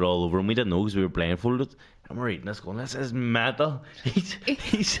 poured it all over, and we didn't know because we were blindfolded. And we're eating this, going, this is metal. He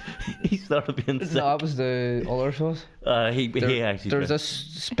started being sick. No, that was the other sauce. He actually. There's this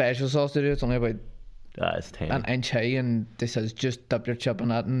special sauce to do. It's only about it's 10. an inch high, and they says just dip your chip in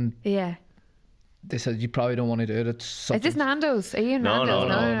that, and they said you probably don't want to do it. It's something. Is this Nando's? Are you in Nando's?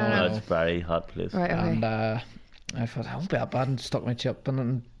 No. It's a very hot place. Right, okay. And I thought I won't be that bad, and stuck my chip in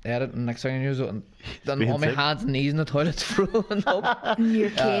and ate it, and next thing I knew, and then on my hands and knees in the toilet throwing up. You're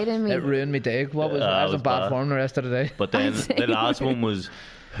kidding me. It ruined my day. I was in bad form the rest of the day. But then the last one was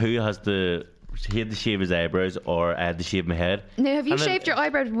he had to shave his eyebrows, or I had to shave my head. Now, have you shaved your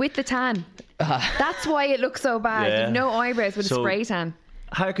eyebrows with the tan? That's why it looks so bad. Yeah. You've no eyebrows with a spray tan.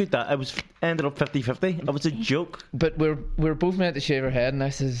 How could that? I ended up 50-50. It was a joke. But we're both meant to shave our head, and I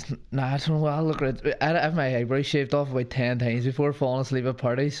says, nah, I don't know. I'll look at it. I have my eyebrows shaved off about 10 times before falling asleep at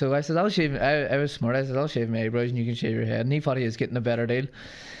parties. So I said, I'll shave. I was smart. I said, I'll shave my eyebrows and you can shave your head. And he thought he was getting a better deal.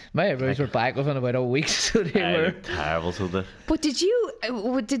 My eyebrows were back within about a week, so they were terrible. So that. But did you?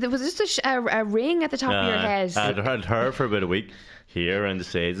 Was this a ring at the top of your head? I'd had hair for about a week. Here around the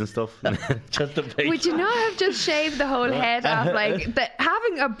sides and stuff. Just a big. Would you not have just shaved the whole head off? Like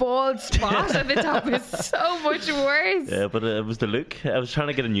having a bald spot at the top is so much worse. Yeah, but it was the look. I was trying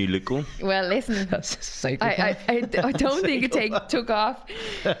to get a new look going. Well, listen, I don't think it took off.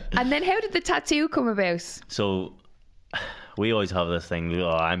 And then how did the tattoo come about? So we always have this thing.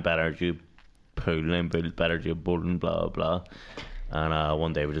 I'm better at you pooling. I'm better at you bowling. Blah blah. And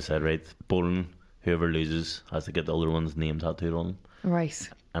one day we just said, right, bowling. Whoever loses has to get the other one's name tattooed on them. Right.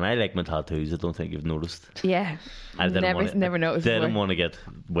 And I like my tattoos. I don't think you've noticed. Yeah. I never noticed. I didn't want to get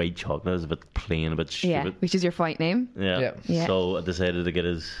white chocolate. It's a bit plain, a bit stupid. Yeah, which is your fight name. Yeah. So I decided to get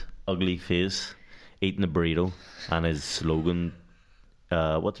his ugly face eating a burrito, and his slogan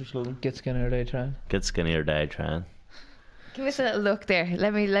what's her slogan? Get skinny or die trying. Get skinny or die trying. Give us a little look there.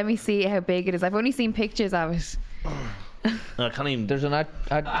 Let me see how big it is. I've only seen pictures of it. I can't even. There's an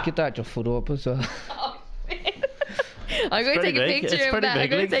get that your photo up as well. I'm going to take a big. picture It's of that. pretty I'm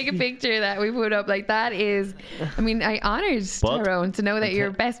going big, to take a picture that we put up. Like that is, I mean, I honoured But- Tyrone to know that your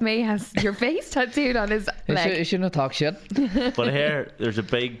best mate has your face tattooed on his You leg. shouldn't have talked shit. But here, there's a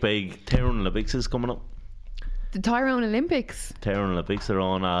big Tyrone Olympics is coming up. The Tyrone Olympics, Tyrone Olympics are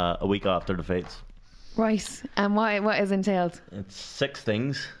on a week after the fights. right? And what is entailed? It's 6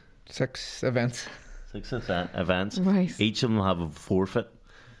 things, 6 events. 6 events. Right. Each of them have a forfeit.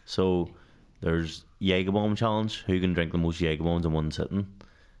 So there's Jägerbomb challenge. Who can drink the most Jägerbombs in one sitting?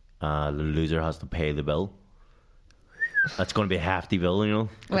 The loser has to pay the bill. That's going to be a hefty bill, you know.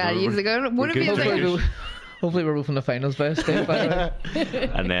 'cause Well, we're- one of good you drinkers. Hopefully we're both in the finals by a step. By the way.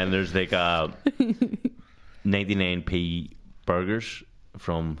 And then there's like 99p burgers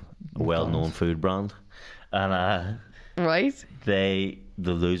from a well-known food brand, and right? the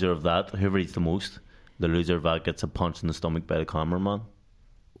loser of that, whoever eats the most, the loser of that gets a punch in the stomach by the cameraman.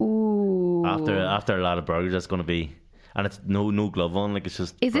 Ooh. After a lot of burgers, that's going to be, and it's no glove on, like it's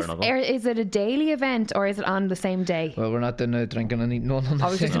just. Is bare this knuckle. is it a daily event or is it on the same day? Well, we're not doing the drinking and eating one on the I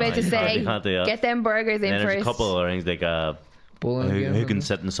was just same about to you can't- say, you can't do that. get them burgers in And then there's first. a couple of other things like bowling game, who can and-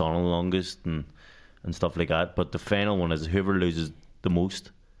 sit in the sauna the longest and stuff like that. But the final one is whoever loses the most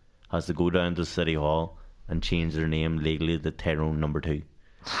has to go down to City Hall and change their name legally to Tyrone number 2.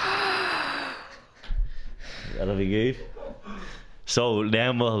 That'll be good. So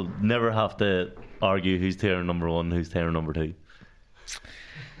then we'll never have to argue who's Tyrone number 1, who's Tyrone number 2.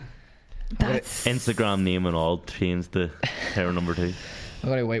 That's Instagram name and all changed to Tyrone number 2. I'm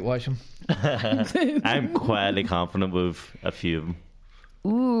going to whitewash him. I'm quietly confident with a few of them.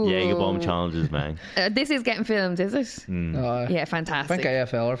 ooh. Jägerbomb challenge is mine. This is getting filmed, is it? Yeah, Yeah, I fantastic. think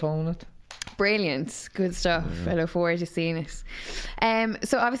AFL are following it. Brilliant. Good stuff. I look forward to seeing it.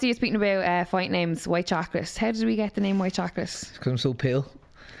 So obviously you're speaking about fight names, White Chocolate. How did we get the name White Chocolate? Because I'm so pale.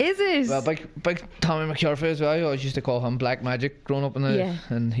 Is it? Well, big Tommy McCurfey as well. I always used to call him Black Magic growing up,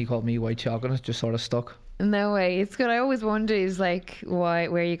 and he called me White Chocolate. It just sort of stuck. No way. It's good. I always wonder is like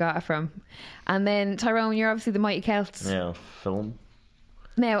where you got it from. And then Tyrone, you're obviously the Mighty Celts. Yeah, film.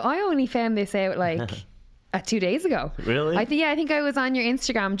 Now I only found this out like 2 days ago. Really? I think I was on your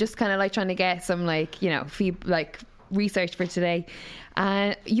Instagram just kind of like trying to get some like research for today,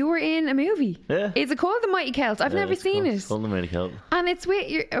 and you were in a movie. Yeah. Is it called The Mighty Celts? I've never seen It's it. called The Mighty Celt. And it's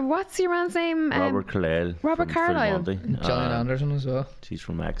with what's your man's name? Robert Carlyle. Robert from Full Carlyle. Monty. Gillian Anderson as well. She's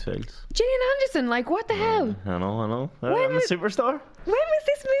from X-Files. Gillian Anderson. Like what the hell? I know. When I'm a was- superstar. When was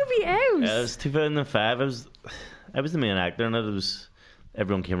this movie out? Yeah, it was 2005. I was the main actor in it.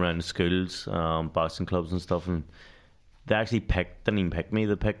 Everyone came around to schools, boxing clubs and stuff, and they actually didn't even pick me.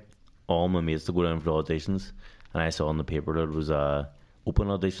 They picked all my mates to go down for the auditions, and I saw in the paper that it was open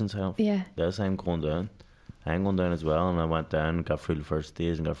auditions. Yeah. This I'm going down. I'm going down as well, and I went down, got through the first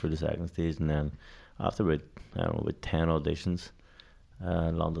stage and got through the second stage, and then after about 10 auditions,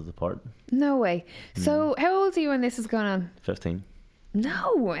 landed the part. No way. So how old are you when this is going on? 15.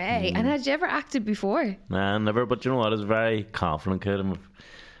 No way. And had you ever acted before? Nah, never. But you know what? I was a very confident kid.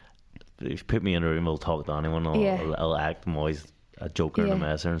 If you put me in a room, I'll talk to anyone. I'll act. I'm always a joker and a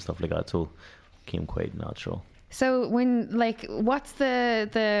messer and stuff like that. So it came quite natural. So what's the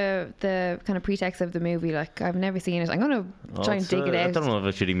kind of pretext of the movie? Like, I've never seen it. I'm gonna try and dig it I out. don't know if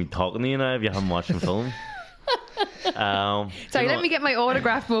I should even be talking to you now if you haven't watched the film. Sorry, let me get my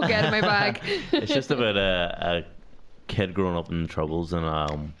autograph book out of my bag. It's just about a kid growing up in troubles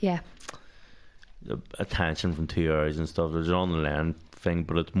and Yeah. attention from 2 areas and stuff. There's an on the land thing,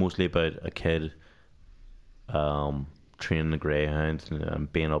 but it's mostly about a kid training the greyhounds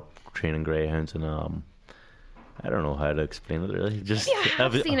and being up training greyhounds, and I don't know how to explain it really. Just You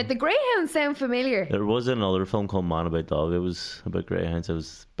have seen it. The greyhounds sound familiar. There was another film called Man About Dog. It was about greyhounds. It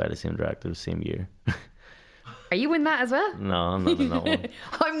was by the same director, the same year. Are you in that as well? No, I'm not in that one.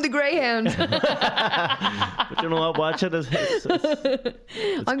 I'm the greyhound. But you know what? Watch it. It's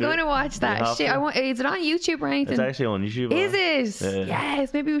I'm good. going to watch You that. have Shit, to. is it on YouTube or anything? It's actually on YouTube. Is it? Yeah.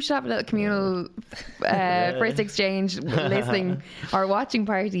 Yes. Maybe we should have a little communal first exchange listening or watching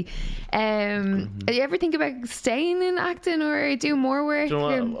party. Do you ever think about staying in acting or do more work? Do you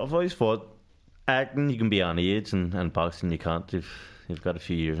know what? I've always thought acting you can be any age, and boxing you can't. You've got a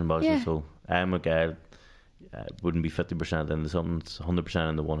few years in boxing, Yeah. so I'm a guy. Wouldn't be 50% into something. It's 100%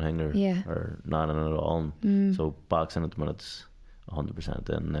 into one thing, or not in it at all. And so boxing at the minute's 100%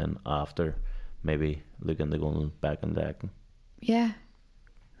 in, and then after maybe look into going back into acting. Yeah.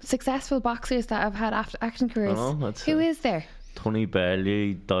 Successful boxers that have had action careers. I know, that's, Who is there? Tony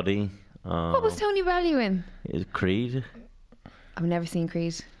Bellew, Duddy. What was Tony Bellew in? Is Creed. I've never seen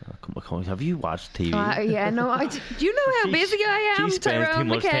Creed. Oh, come on, have you watched TV? Yeah, no. Do you know how busy I am? She spends too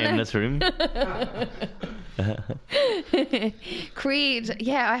much time in this room. Creed.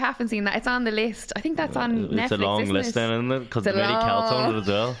 Yeah, I haven't seen that. It's on the list. I think that's on Netflix. It's a long list then, isn't it? Because Mary Kelt's on it as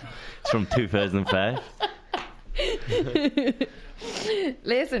well. It's from 2005.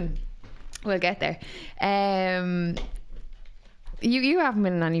 Listen, we'll get there. You haven't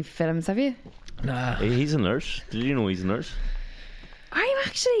been in any films, have you? Nah. He's a nurse. Did you know he's a nurse? Are you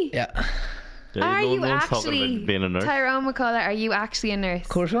actually? Yeah. Are you one's actually? talking about being a nurse. Tyrone McCullough, are you actually a nurse? Of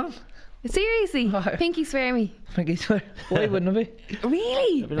course I am. Seriously? Aye. Pinky swear me. Pinky swear. Why wouldn't it be?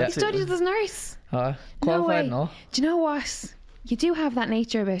 Really? Yeah. You studied as a nurse? Qualified no way. and all. Do you know what? You do have that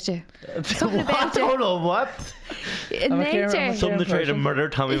nature about you. Something about you. Hold on, what? Nature. Some to try to murder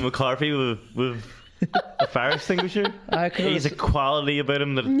Tommy McCarthy with a fire extinguisher. He's a quality about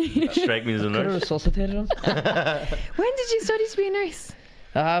him that strike me as a Could have nurse. resuscitated him. When did you study to be a nurse?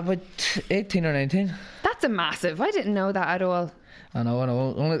 About 18 or 19. That's a massive. I didn't know that at all. I know.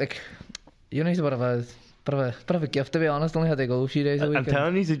 Only like uni's a bit of a gift, to be honest. Only had to go a few days a week. I'm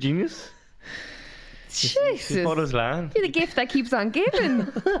telling you, he's a genius. Jesus. He fought his land. You're the gift that keeps on giving.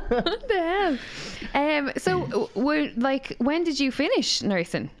 What the hell? So, when did you finish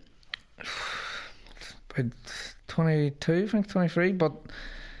nursing? About 22, I think 23. But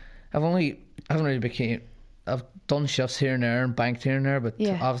I haven't really I've done shifts here and there and banked here and there, but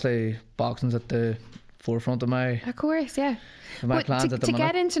obviously boxing's at the forefront of my. Of course, yeah. My plans at the to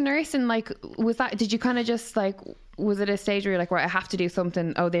minute. get into nursing, did you kind of just was it a stage where you're like, right, I have to do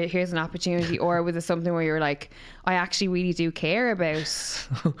something, here's an opportunity, or was it something where you're like, I actually really do care about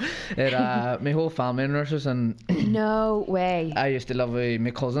my whole family are nurses, and no way. I used to love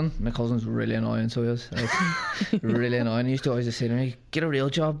my cousin. My cousin's really annoying, so he is. Really annoying. He used to always say to me, get a real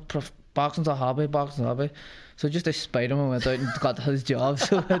job, boxing's a hobby. So just to spite him, I went out and got his job.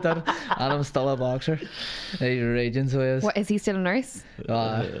 So I did, and I'm still a boxer. He's raging, so he is. What, is he still a nurse?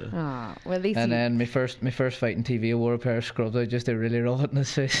 Well, at least. And then my first fight in TV, I wore a pair of scrubs out just to really rub it in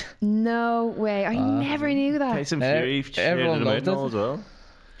his face. No way! I never knew that. Tyson Fury everyone loved it as well.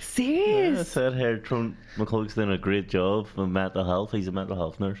 Serious? Yeah, I said here, Tyrone McCullough's doing a great job with mental health. He's a mental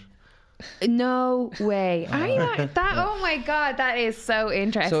health nurse. No way. Are you that? Oh my god, that is so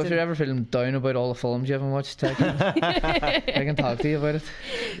interesting. So if you're ever feeling down about all the films you haven't watched, I can talk to you about it.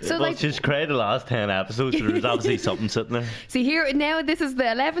 So just cry the last 10 episodes. There's obviously something sitting there. See here now, this is the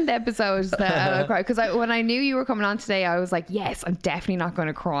 11th episode that I cried, because when I knew you were coming on today, I was like, yes, I'm definitely not going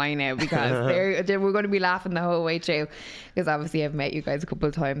to cry now, because we're going to be laughing the whole way through, because obviously I've met you guys a couple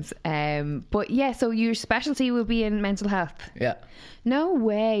of times. But yeah, so your specialty will be in mental health. Yeah. No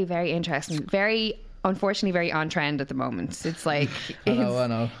way. Very interesting. Unfortunately very on trend at the moment. It's like I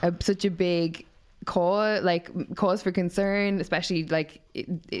know. Such a big cause for concern, especially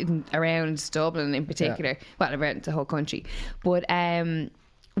around Dublin in particular. Yeah. Well, around the whole country. But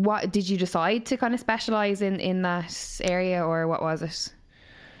what did you decide to kind of specialise in that area, or what was it?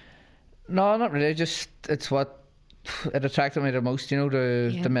 No, not really. Just it's what it attracted me the most,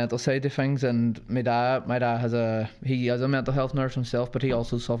 the mental side of things. And my dad has a mental health nurse himself, but he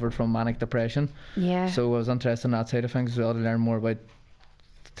also suffered from manic depression. Yeah. So I was interested in that side of things as well, to learn more about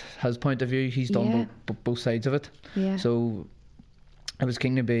his point of view. He's done both sides of it. Yeah. So I was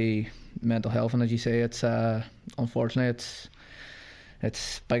keen to be mental health, and as you say, it's unfortunately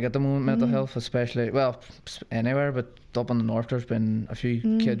it's big at the moment, mental health, especially, well, anywhere, but up in the north there's been a few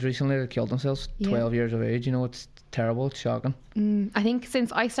kids recently that killed themselves, 12 years of age. It's terrible, it's shocking. I think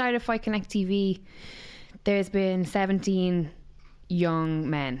since I started Fight Connect TV, there's been 17 young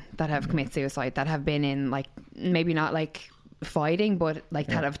men that have committed suicide, that have been in maybe not fighting, but that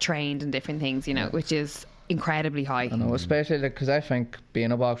have trained in different things, which is incredibly high. I know, especially because I think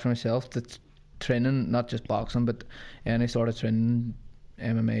being a boxer myself, that's training, not just boxing, but any sort of training,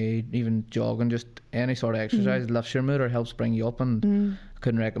 MMA, even jogging, just any sort of exercise lifts your mood or helps bring you up, and I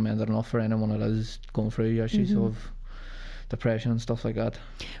couldn't recommend it enough for anyone that is going through issues of depression and stuff like that.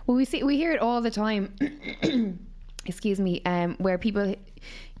 Well, we hear it all the time excuse me, where people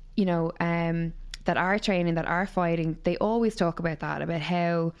that are training, that are fighting, they always talk about that, about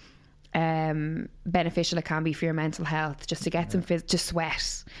how beneficial it can be for your mental health, just to get some to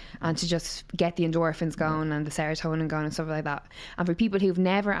sweat and to just get the endorphins going and the serotonin going and stuff like that. And for people who've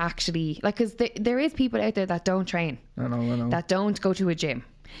never actually, because there is people out there that don't train, I know, that don't go to a gym,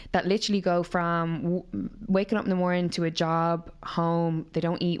 that literally go from waking up in the morning to a job, home, they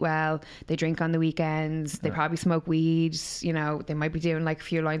don't eat well, they drink on the weekends, they probably smoke weed, you know, they might be doing like a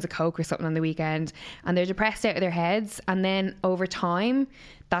few lines of coke or something on the weekend, and they're depressed out of their heads. And then over time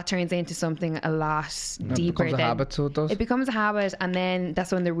that turns into something a lot deeper. It becomes a habit, so it does. It becomes a habit, and then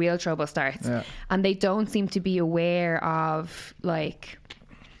that's when the real trouble starts. And they don't seem to be aware of, like,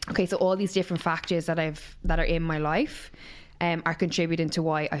 okay, so all these different factors that are in my life are contributing to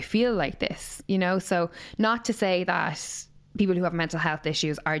why I feel like this, you know. So not to say that people who have mental health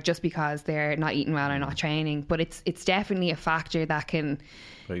issues are just because they're not eating well or not training, but it's definitely a factor that can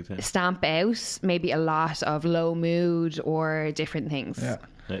stamp out maybe a lot of low mood or different things.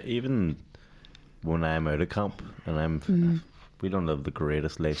 Even when I'm out of camp and we don't have the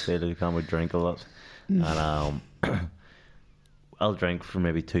greatest lifestyle at camp, we drink a lot, and I'll drink for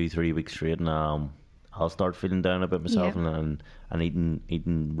maybe 2-3 weeks straight, and I'll start feeling down about myself, and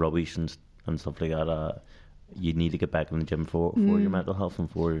eating rubbish and stuff like that. You need to get back in the gym for your mental health and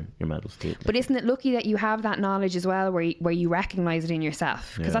for your mental state. But isn't it lucky that you have that knowledge as well, where you recognise it in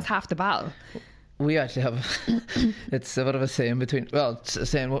yourself? Because that's half the battle. We actually have it's a bit of a saying between, well, it's a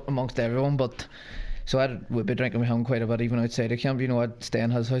saying amongst everyone, but so we'd be drinking at home quite a bit even outside of camp. You know, I'd stay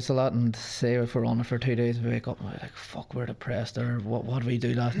in his house a lot, and say if we're on it for 2 days, we wake up and we're like, fuck, we're depressed, or what did we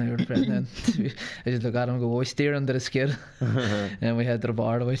do last night, we're depressed. And then I just look at him and go, well, we steer into the skid. And we head to the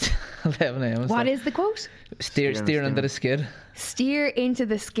bar at about 11 a.m. What is the quote? Steer into the skid. Steer into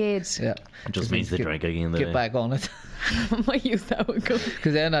the skid. Yeah. It just means to drink again. Get back on it. I might use that one.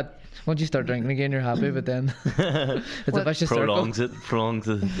 Because then once you start drinking again, you're happy, but then it's a vicious circle. Prolongs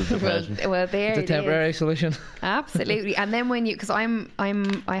the depression. Well, there it's a temporary solution. Absolutely. And then when because I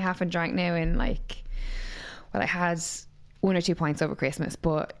haven't drank now in like, well, I had 1 or 2 pints over Christmas,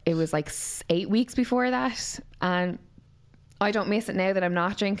 but it was like 8 weeks before that, and I don't miss it now that I'm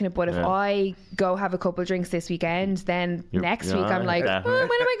not drinking it. But if I go have a couple of drinks this weekend, then next week I'm like, when am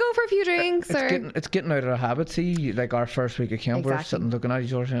I going for a few drinks? It's getting out of a habit. See, like our first week of camp, we're sitting looking at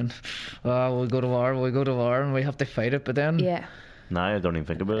each other saying, we'll go to war, and we have to fight it. But then now I don't even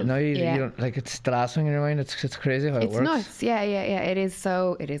think about it. Now you don't, like, it's the last thing in your mind. It's crazy how it works. It's nuts. Yeah. It is.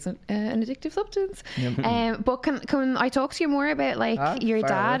 So it is an addictive substance. But can I talk to you more about like your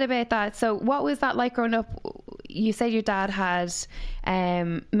dad about that? So what was that like growing up? You said your dad had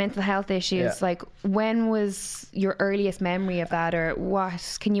mental health issues. Like, when was your earliest memory of that, or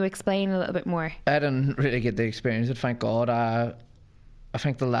what? Can you explain a little bit more? I didn't really get to experience it, thank God. I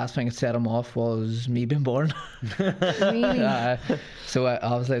think the last thing that set him off was me being born. Really? So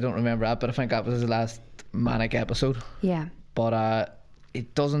obviously I don't remember that, but I think that was his last manic episode. Yeah. But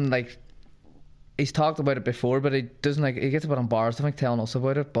it doesn't, like, he's talked about it before, but he doesn't, like, he gets a bit embarrassed, I think, telling us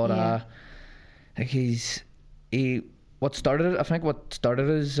about it. But like what started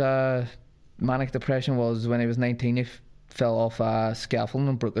his manic depression was when he was 19. He fell off a scaffolding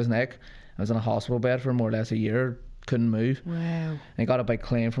and broke his neck. I was in a hospital bed for more or less a year, couldn't move. Wow. And he got a big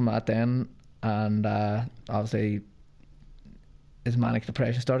claim from that then, and obviously his manic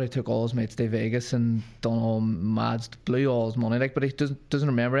depression started. He took all his mates to Vegas and done all mad, blew all his money, like, but he doesn't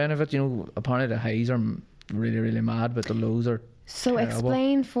remember any of it. You know, apparently the highs are really, really mad, but the lows are so terrible.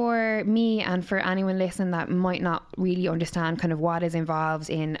 Explain for me and for anyone listening that might not really understand kind of what is involved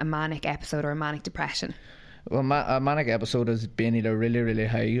in a manic episode or a manic depression. Well, a manic episode is being either really, really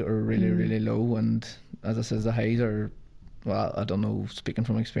high or really, really low. And as I said, the highs are, well, I don't know, speaking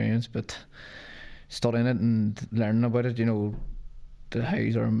from experience, but studying it and learning about it, you know, the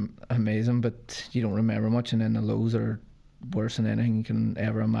highs are amazing, but you don't remember much, and then the lows are worse than anything you can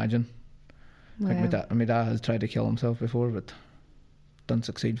ever imagine. Wow. Like my dad has tried to kill himself before, but didn't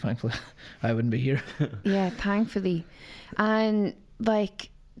succeed, thankfully. I wouldn't be here. Yeah, thankfully. And like,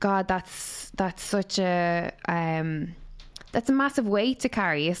 God, that's such a that's a massive weight to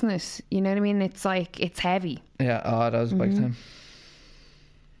carry, isn't it? You know what I mean? It's like, it's heavy. Yeah, it is big time.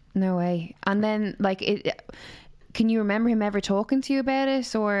 No way. And then, like, can you remember him ever talking to you about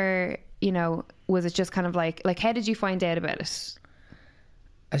it, or, you know, was it just kind of like how did you find out about it?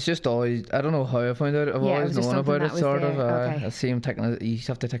 It's just always, I don't know how I found out. I've always known about it, sort of. I see him taking, you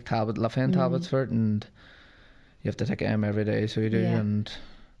have to take Lafayette tablets for it, and you have to take them every day, so you do, and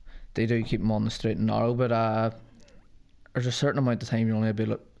they do keep him on the straight and narrow, but there's a certain amount of time you're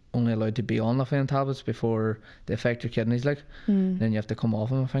only allowed to be on Lafayette tablets before they affect your kidneys, like. Then you have to come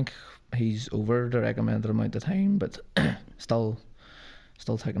off them. I think he's over the recommended amount of time, but still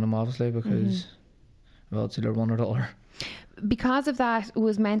taking them, obviously, because well, it's either one or the other. Because of that,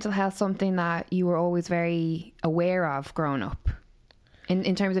 was mental health something that you were always very aware of growing up,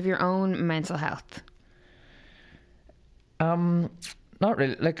 in terms of your own mental health? Not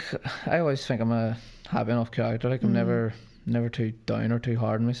really. Like, I always think I'm a happy enough character. Like, I'm never too down or too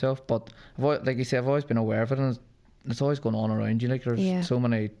hard on myself. But like you say, I've always been aware of it, and it's always going on around you. Like, there's so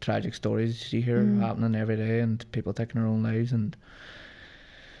many tragic stories you hear happening every day, and people taking their own lives, and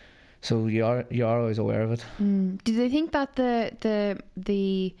so you are always aware of it. Do they think that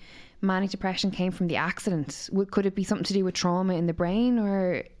the manic depression came from the accident? Could it be something to do with trauma in the brain,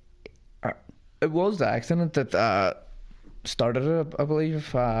 or? It was the accident that started it, I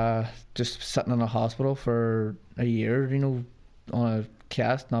believe. Just sitting in a hospital for a year, you know, on a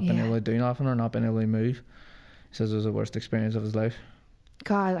cast, not being able to do nothing or not being able to move. He says it was the worst experience of his life.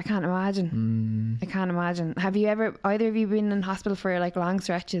 God, I can't imagine. I can't imagine. Have you ever, either of you, been in hospital for like long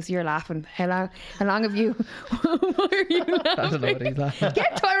stretches? You're laughing. How long have you? What are you laughing? I don't know what he's laughing.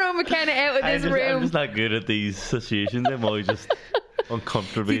 Get Tyrone McKenna out of this room. I'm just not good at these situations. I'm always just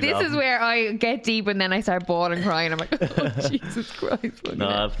uncomfortably See, this laughing. is where I get deep and then I start bawling, crying. I'm like, oh, Jesus Christ. No,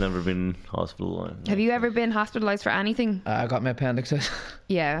 I've never been hospitalised. Have you ever been hospitalised for anything? I got my appendix.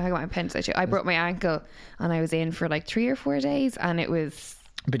 Yeah, I got my appendix. I broke my ankle and I was in for like 3 or 4 days, and it was.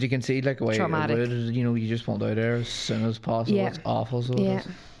 But you can see, like, why traumatic. you know, you just want out there as soon as possible. Yeah. It's awful. So Yeah. it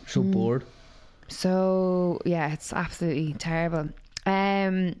is. So bored. So yeah, it's absolutely terrible.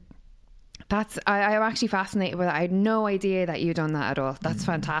 I'm actually fascinated with it. I had no idea that you'd done that at all. That's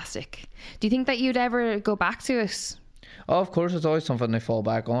fantastic. Do you think that you'd ever go back to it? Oh, of course, it's always something they fall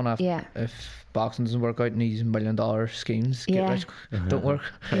back on after. Yeah. If boxing doesn't work out and these $1 million schemes get rich don't work,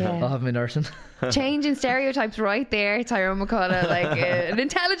 I'll have me nursing. Changing stereotypes right there, Tyrone McCullough, like an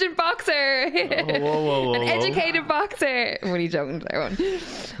intelligent boxer, whoa, an educated boxer. What are you joking,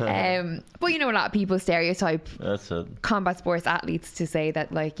 Tyrone? But you know, a lot of people stereotype combat sports athletes to say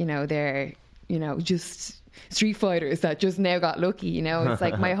that, like, you know, they're, you know, just street fighters that just now got lucky. You know, it's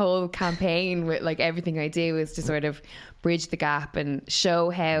like my whole campaign with like everything I do is to sort of bridge the gap and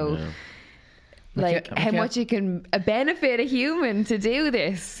show how. Like how much it can benefit a human to do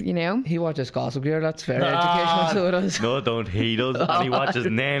this, you know. He watches Gossip Girl. That's very educational. So it is. No, don't. He does. And he watches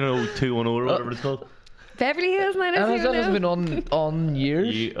 90210 or whatever it's called. Beverly Hills 90210. That hasn't been on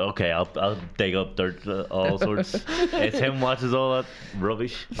years. Okay, I'll dig up dirt, all sorts. It's him watches all that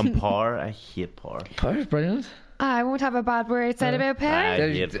rubbish. And Power. I hate Power. Power's brilliant. I won't have a bad word said about Power.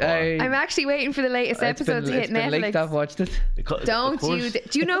 I'm actually waiting for the latest episode to hit Netflix. Leaked, I've watched it. Don't you?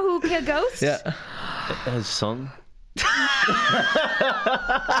 Do you know who killed Ghost? Yeah. His son.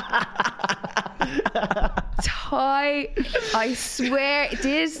 I swear,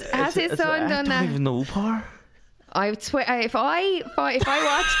 has his son done that? I don't even know Power. I swear, if I watch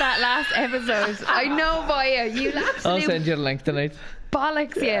that last episode, I know by you absolute. I'll send you a link tonight.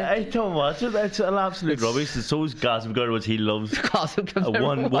 Bollocks, yeah. I don't watch it. It's an absolute rubbish. It's so is Gossip Girl, which he loves. Gossip Girl.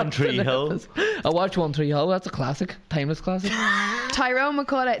 One Tree Hill. I watched One Tree Hill. That's a classic, timeless classic. Tyrone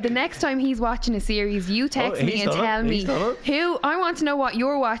McCullough, the next time he's watching a series, you text me and tell me who. I want to know what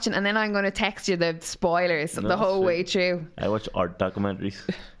you're watching, and then I'm going to text you the spoilers the whole way through. I watch art documentaries.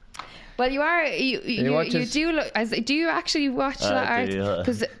 Well, you do look. Do you actually watch that art?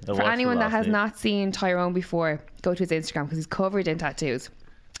 Because for anyone that has not seen Tyrone before, go to his Instagram because he's covered in tattoos.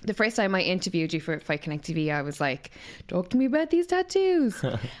 The first time I interviewed you for Fight Connect TV, I was like, talk to me about these tattoos.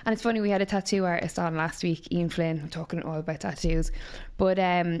 And it's funny, we had a tattoo artist on last week, Ian Flynn, talking all about tattoos. But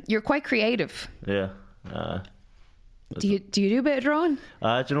you're quite creative. Yeah. Do you do a bit of drawing?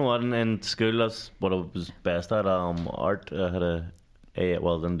 Do you know what? In school, that's what I was best at. Art. I had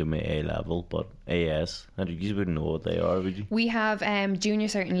didn't do my A level, but AS. And you wouldn't know what they are, would you? We have junior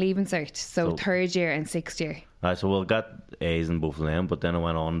cert and leaving cert, so 3rd year and 6th year. So we got A's in both of them, but then I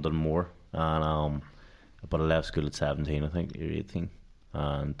went on and done more. And but I left school at 17, I think, or 18,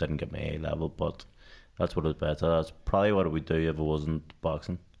 and didn't get my A level. But that's what I was best at. That's probably what I would do if it wasn't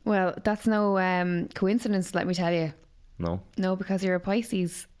boxing. Well, that's no coincidence, let me tell you. No, because you're a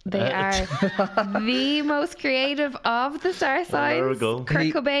Pisces. They are the most creative of the star signs. There we go. Kurt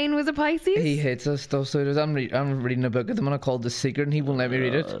Cobain was a Pisces. He hates us stuff. So I'm reading a book at the minute called The Secret, and he won't let me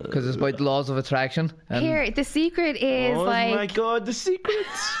read it because it's about laws of attraction. Here, The Secret is like. Oh my God, The Secret.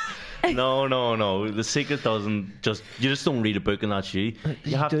 No. The Secret doesn't you just don't read a book and that's you.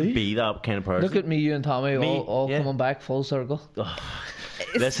 You have to be that kind of person. Look at me, you and Tommy, all coming back full circle.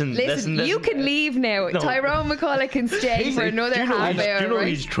 Listen, you can leave now. No. Tyrone McCullough can stay for another half hour. Do you know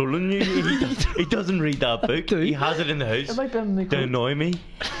he's trolling you? He doesn't read that book. He has it in the house to annoy me.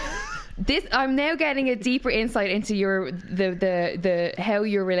 I'm now getting a deeper insight into the how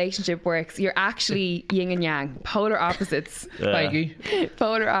your relationship works. You're actually yin and yang, polar opposites. Thank you.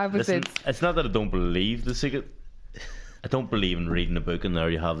 Polar opposites. Listen, it's not that I don't believe The Secret. I don't believe in reading a book and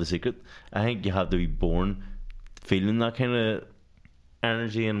there you have the secret. I think you have to be born feeling that kind of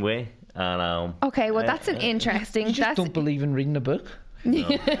energy and way. And okay, well, that's an interesting. You just don't believe in reading a book? No.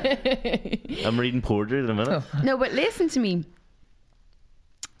 I'm reading poetry in a minute. No, but listen to me.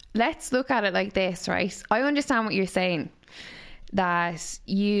 Let's look at it like this, right? I understand what you're saying. That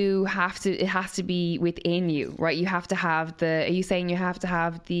it has to be within you, right? You have to have are you saying you have to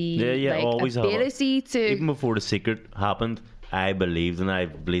have the always ability to... Even before The Secret happened, I believed in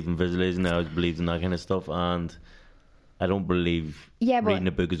visualizing, I believed in that kind of stuff, and I don't believe reading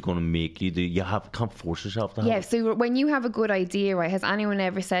a book is going to make you do. Can't force yourself to have it. So when you have a good idea, right, has anyone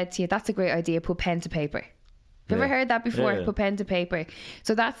ever said to you, that's a great idea, put pen to paper? Have you ever heard that before? Yeah. Put pen to paper.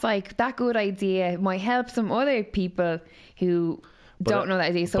 So that's like, that good idea might help some other people who don't know that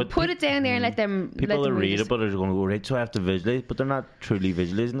idea. So put it down there and let them read it, but they're going to go, right, so I have to visualize, but they're not truly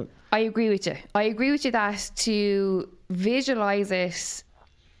visualizing it. I agree with you. That to visualize it,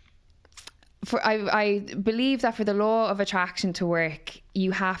 I believe that for the law of attraction to work,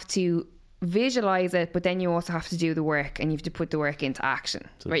 you have to visualize it, but then you also have to do the work, and you have to put the work into action,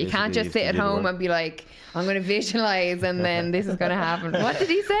 so right? You can't just sit at home and be like, I'm going to visualize and then this is going to happen. What did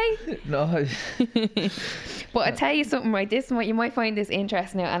he say? No. But I tell you something, right? You might find this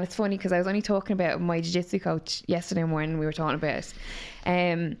interesting now, and it's funny because I was only talking about it with my jiu-jitsu coach yesterday morning. We were talking about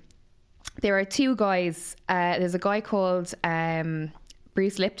it. There are two guys. There's a guy called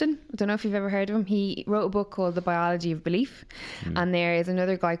Bruce Lipton. I don't know if you've ever heard of him. He wrote a book called The Biology of Belief. And there is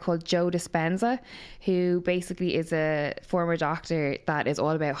another guy called Joe Dispenza, who basically is a former doctor that is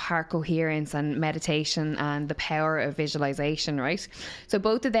all about heart coherence and meditation and the power of visualization, right? So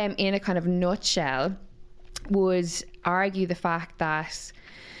both of them, in a kind of nutshell, would argue the fact that,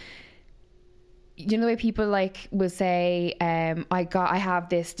 you know, the way people will say, I have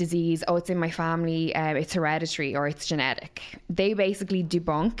this disease, it's in my family, it's hereditary or it's genetic. They basically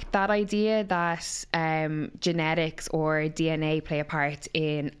debunk that idea that genetics or DNA play a part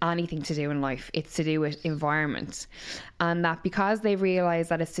in anything to do in life. It's to do with environment. And that because they've realised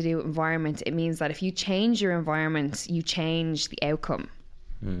that it's to do with environment, it means that if you change your environment, you change the outcome.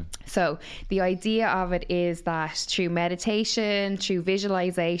 So the idea of it is that through meditation, through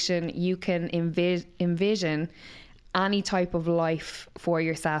visualization, you can envision any type of life for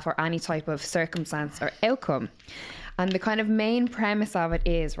yourself or any type of circumstance or outcome. And the kind of main premise of it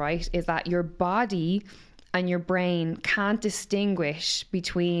is that your body and your brain can't distinguish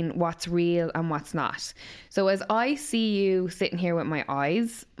between what's real and what's not. So as I see you sitting here with my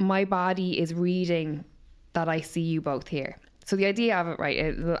eyes, my body is reading that I see you both here. So the idea of it,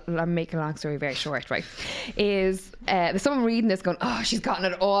 right, I'm making a long story very short, right, is there's someone reading this going, oh, she's gotten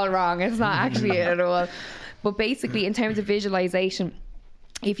it all wrong. It's not actually it at all. But basically, in terms of visualization,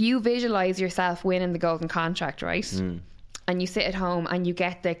 if you visualize yourself winning the golden contract, right, and you sit at home and you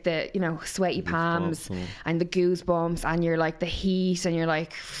get the sweaty palms and the goosebumps and you're like the heat and you're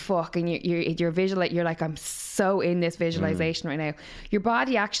like fuck and you're like, I'm so in this visualization right now. Your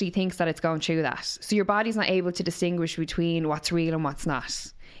body actually thinks that it's going through that. So your body's not able to distinguish between what's real and what's not.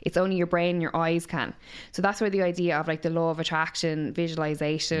 It's only your brain and your eyes can. So that's where the idea of the law of attraction,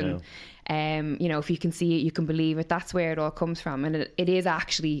 visualization, if you can see it, you can believe it. That's where it all comes from. And it is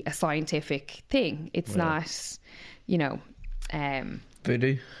actually a scientific thing. It's not,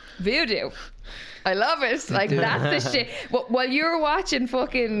 Voodoo. I love it. That's the shit. While you're watching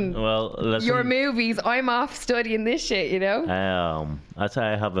fucking your movies, I'm off studying this shit, I'd say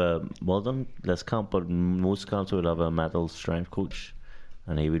I have this camp, but most camps would have a mental strength coach,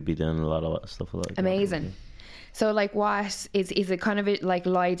 and he would be doing a lot of stuff like that. Amazing. So what is it kind of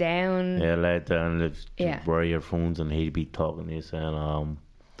lie down? Yeah, lie down, wear your phones, and he'd be talking to you saying,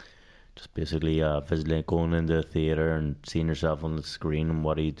 just basically physically going into the theatre and seeing yourself on the screen and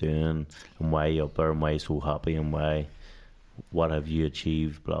what are you doing and why are you up there and why are you so happy and what have you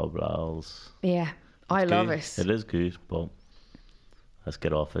achieved, blah blah. I love it. It is good, but let's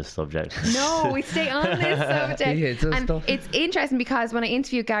get off this subject. No, we stay on this subject. It's interesting because when I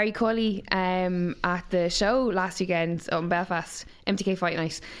interviewed Gary Cully at the show last weekend in Belfast, MTK Fight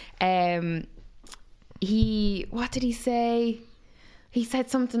Night, what did he say? He said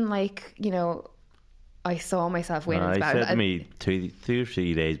something like, I saw myself winning. He said to me 2 or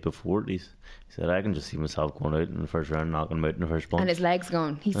 3 days before this, he said, I can just see myself going out in the first round, knocking him out in the first punch. And his legs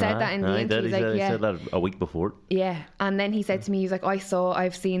going. He said that in the interview. He said that a week before. Yeah. And then he said to me, he was like,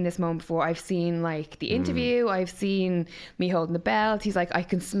 I've seen this moment before. I've seen the interview. I've seen me holding the belt. He's like,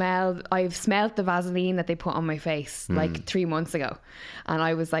 I've smelled the Vaseline that they put on my face 3 months ago. And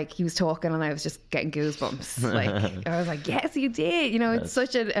I was like, he was talking and I was just getting goosebumps. I was like, yes, you did. It's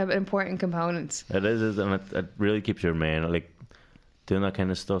such an important component. It is, and it really keeps your mind, doing that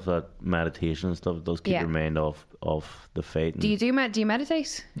kind of stuff, that meditation and stuff, does keep your mind off the fight. Do you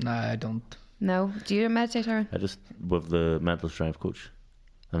meditate? Nah, I don't. No. Do you meditate, Aaron? I just with the mental strength coach,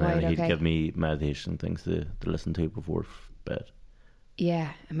 and then he'd give me meditation things to listen to before bed.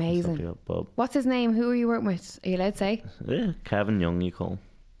 Yeah, amazing. Like that, what's his name? Who are you working with? Are you allowed to say? Yeah, Kevin Young, you call him.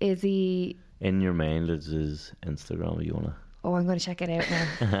 Is he? In Your Mind is his Instagram, if you wanna. Oh, I'm going to check it out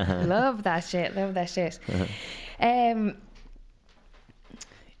now. Love that shit.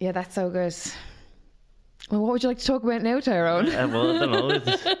 Yeah, that's so good. Well, what would you like to talk about now, Tyrone? Well, I don't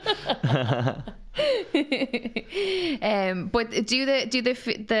know. But do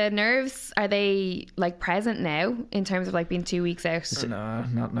the nerves, are they like present now in terms of like being 2 weeks out? No,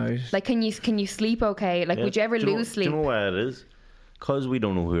 not now. Like, can you sleep okay? Like, would you ever lose sleep? Do you know why it is? Because we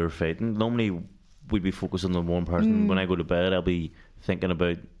don't know who we're fighting. Normally, we'd be focusing on one person. When I go to bed, I'll be thinking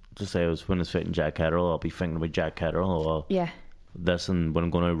about, just say when I was fighting Jack Kettle, I'll be thinking about Jack Kettle or this, and when I'm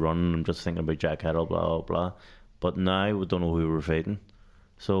going to run, I'm just thinking about Jack Kettle, blah, blah, blah. But now we don't know who we're fighting.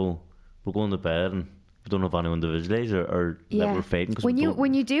 So we're going to bed and we don't have anyone to visualize or that we're fighting. When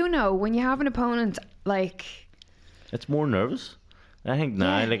you do know, when you have an opponent, like... It's more nervous. I think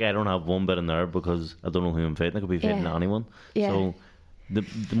now, like, I don't have one bit of nerve because I don't know who I'm fighting. I could be fighting anyone. Yeah. So the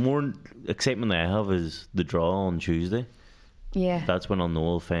more excitement I have is the draw on Tuesday. Yeah. That's when I'll know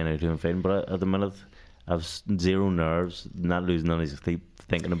I'll find out who I'm fighting. But at the minute, I've zero nerves, not losing any sleep,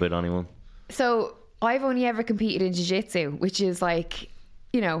 thinking about anyone. So I've only ever competed in jiu-jitsu, which is like,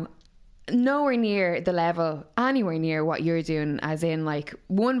 you know, nowhere near the level, anywhere near what you're doing, as in like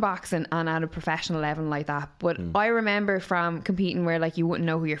one boxing and at a professional level like that. But I remember from competing where like you wouldn't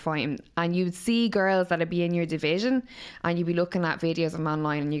know who you're fighting, and you'd see girls that'd be in your division and you'd be looking at videos of them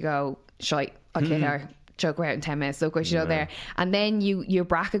online and you go, shite, I'll kill her, choke her out in 10 minutes, look what she did there. And then your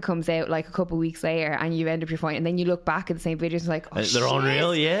bracket comes out like a couple of weeks later and you end up your fight, and then you look back at the same videos and like, oh, they're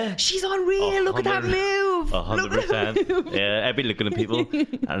unreal. Yeah, she's unreal. Look at that move. 100%. Yeah, I'd be looking at people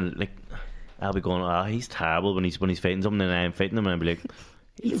and like I'll be going, he's terrible when he's fighting someone, and I'm fighting him, and I'll be like,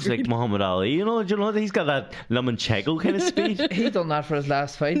 he's like Muhammad Ali, you know, he's got that Lomachenko kind of speed. He done that for his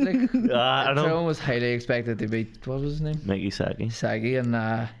last fight. Like, I know. Tyrone was highly expected to beat, what was his name? Mikey Sagi. And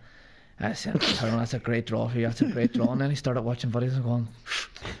I said, Tyrone, that's a great draw for you, that's a great draw. And then he started watching videos and going,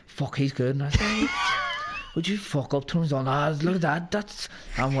 fuck, he's good. And I said, would you fuck up to him? He's going, look at that.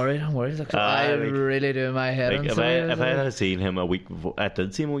 I'm worried. Like, I really do in my head. Like, if I had seen him a week before, I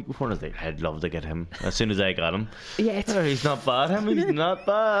did see him a week before, and I was like, I'd love to get him. As soon as I got him, he's not bad. He's not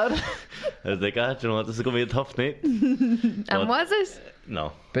bad. I was like, do you know what? This is going to be a tough night. And was it?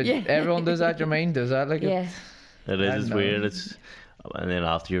 No. But everyone does that. Your mind does that. Like, it is. It's weird. And then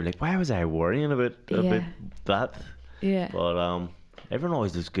after you're like, why was I worrying about that? Yeah. But everyone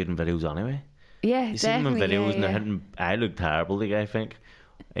always does good in videos anyway. Yeah, you see them in videos and they're hitting. I look terrible, like, I think,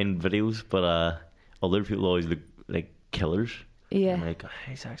 in videos, but other people always look like killers. Yeah, I'm like,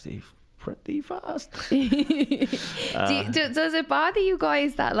 he's actually pretty fast. Does it bother you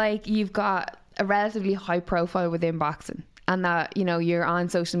guys that like you've got a relatively high profile within boxing, and that, you know, you're on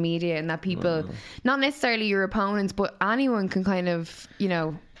social media, and that people, not necessarily your opponents, but anyone can kind of, you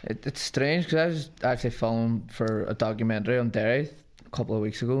know? It's strange because I was actually filming for a documentary on Derry a couple of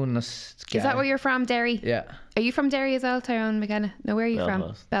weeks ago, and this guy, is that where you're from, Derry? Yeah. Are you from Derry as well, Tyrone McKenna? No, where are you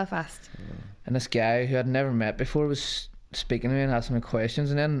from? Belfast. Yeah. And this guy who I'd never met before was speaking to me and asking me questions,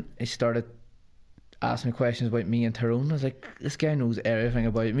 and then he started asking me questions about me and Tyrone. I was like, this guy knows everything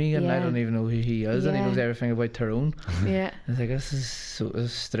about me, and I don't even know who he is, and he knows everything about Tyrone. Yeah. I was like, this is so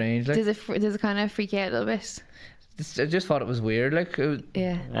strange. Like, does it kind of freak you out a little bit? I just thought it was weird. Like, I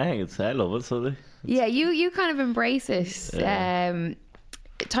think I love it. So you kind of embrace it. Yeah.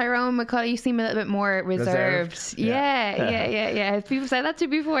 Tyrone McCullough, you seem a little bit more reserved. Yeah. People said that to you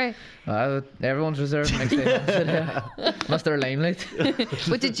before. Everyone's reserved next day. Unless they're limelight.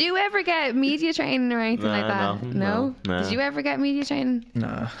 But did you ever get media training or anything like that? No. Did you ever get media training?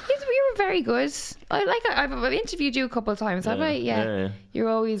 No. You were very good. I've interviewed you a couple of times. Have I? Yeah. You're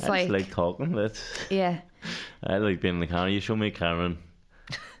always I just like talking. I like being in the camera. You show me a camera,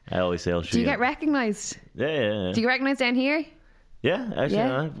 I always say I'll show you. Do you get recognised? Yeah. Do you get recognised down here? Yeah,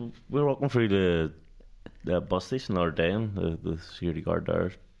 actually, we were walking through the bus station the other day, and the security guard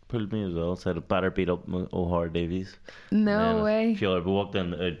there pulled me as well. Said it better beat up O'Hara Davies. No way. We walked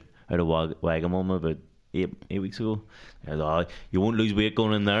in out of Wagamama about 8 weeks ago. I was, you won't lose weight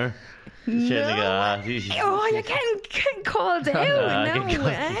going in there. No. You can't call down. No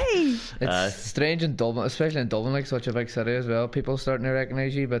way. It's strange in Dublin, especially in Dublin, like such a big city as well. People starting to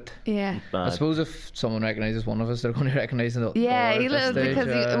recognise you, but I suppose if someone recognises one of us, they're going to recognise the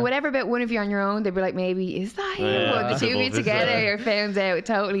because whatever about one of you on your own, they'd be like, maybe is that you? The two of you together, you're found out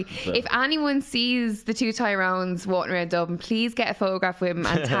totally. But if anyone sees the two Tyrones walking around Dublin, please get a photograph with them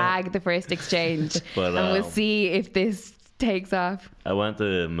and tag the first exchange, and we'll see if this takes off. I went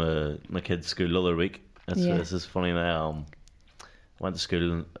to my kid's school the other week. This is funny now. I went to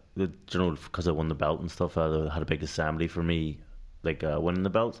school, because I won the belt and stuff. I had a big assembly for me, like winning the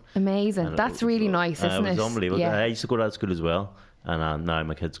belt. Amazing. And that's really nice, isn't it? It was unbelievable. Yeah. I used to go to that school as well, and now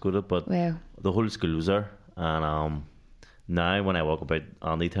my kids go to it. But the whole school was there, and now when I walk about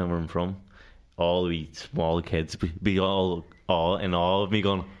Andy Town where I'm from, all the small kids be all in awe of me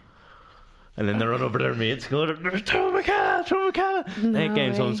going. And then they run over their mates going, throw McCann. They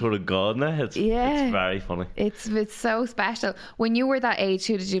became some sort of god now. It's very funny. It's so special. When you were that age,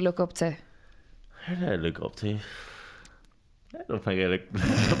 who did you look up to? Who did I look up to? I don't think I looked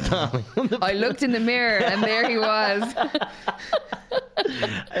up to. I looked in the mirror and there he was. I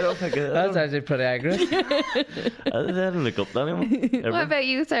don't think that's actually pretty accurate. I didn't look up to anyone. What about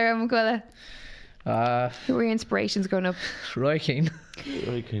you, Sarah McCullough? Who were your inspirations growing up? Roy Keane.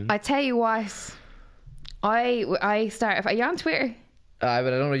 I tell you what, I started. Are you on Twitter? But I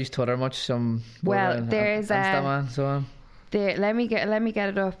don't really use Twitter much. There's Instaman, so on. There, let me get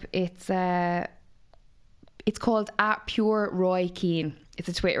it up. It's called @PureRoyKeane. It's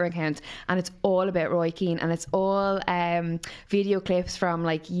a Twitter account, and it's all about Roy Keane, and it's all video clips from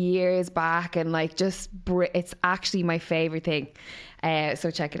like years back, and like it's actually my favourite thing. So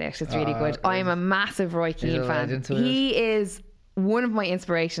check it out; it's really good. I'm a massive Roy Keane fan. He is one of my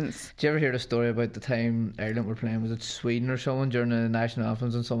inspirations. Did you ever hear the story about the time Ireland were playing? Was it Sweden or someone during the national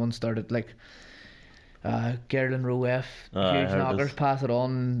anthems, and someone started like Gerlin Row F, huge knockers, pass it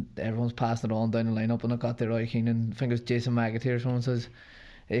on. Everyone's passing it on down the lineup, and it got to Roy Keane, and I think it was Jason McAteer. Someone says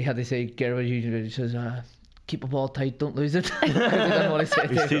he had to say Gerlin. He says, "Keep the ball tight, don't lose it." He's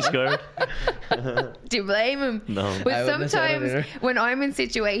too scared. Do you blame him? No. But sometimes when I'm in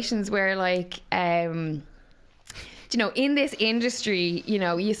situations where like in this industry,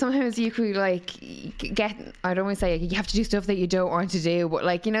 you sometimes you could like get, I don't want to say you have to do stuff that you don't want to do, but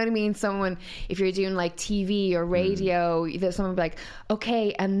like, you know what I mean? Someone, if you're doing like TV or radio, there's someone be like,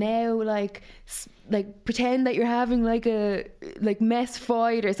 okay, and now like pretend that you're having like a mess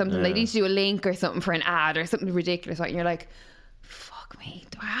fight or something. They need to do a link or something for an ad or something ridiculous, right? And you're like, fuck me,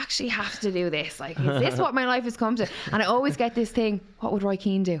 do I actually have to do this? Like, is this what my life has come to? And I always get this thing, what would Roy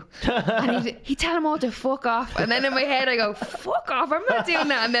Keane do? And he'd tell them all to fuck off, and then in my head I go, fuck off, I'm not doing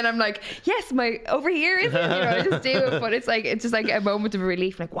that. And then I'm like, yes, over here is it? I just do it. But it's just like a moment of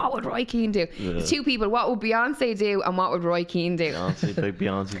relief, like, what would Roy Keane do? It's two people, what would Beyonce do and what would Roy Keane do? Big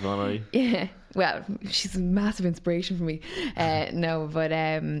Beyonce fan, are you? Yeah, well, she's a massive inspiration for me.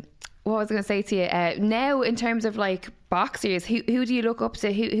 What was I going to say to you? Now, in terms of like boxers, who do you look up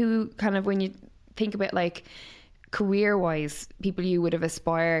to? Who kind of, when you think about like career-wise, people you would have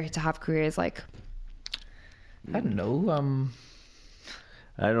aspired to have careers like? I don't know.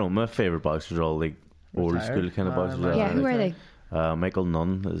 I don't know. My favourite boxers are all like old school kind of boxers. Yeah, who are they? Michael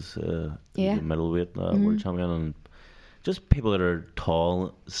Nunn is the middleweight world champion, and just people that are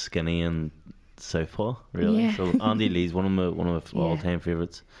tall, skinny, and southpaw. Really. Yeah. So Andy Lee's one of my all-time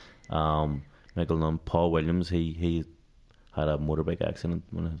favourites. Michael Nunn, Paul Williams, he had a motorbike accident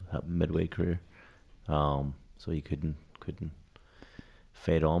when he had a midway career, so he couldn't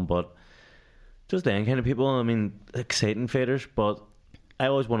fade on. But just them kind of people. I mean, exciting fighters. But I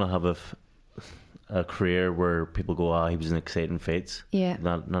always want to have a career where people go, he was in exciting fights. Yeah.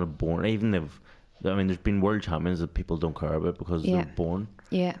 Not a boring. Even if, I mean, there's been world champions that people don't care about because they're born.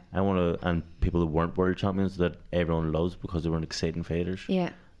 Yeah. I want to, and people who weren't world champions that everyone loves because they weren't exciting fighters.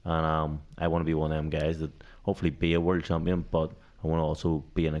 Yeah. And I want to be one of them guys that hopefully be a world champion, but I want to also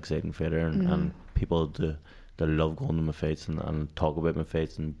be an exciting fighter, and people that love going to my fights and talk about my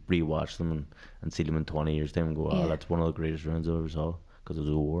fights and rewatch them and see them in 20 years time and go, that's one of the greatest rounds I ever saw because it was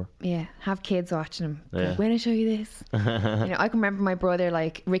a war. Yeah, have kids watching them. Yeah. When I show you this, I can remember my brother,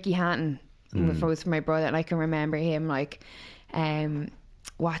 like Ricky Hatton, was my brother, and I can remember him like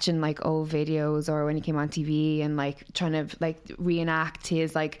watching like old videos or when he came on TV and like trying to like reenact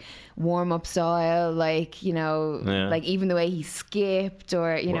his like warm up style, like like even the way he skipped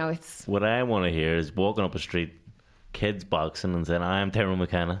or it's what I want to hear is walking up a street, kids boxing and saying, I am Tyrone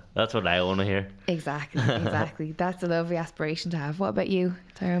McKenna. That's what I want to hear. Exactly. That's a lovely aspiration to have. What about you,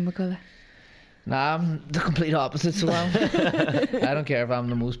 Tyrone McCullough? Nah, I'm the complete opposite, so I don't care if I'm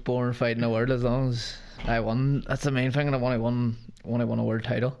the most boring fight in the world as long as I won. That's the main thing, and I want to win a world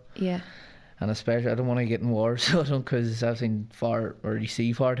title. Yeah. And especially, I don't want to get in war, so I don't, because I've seen you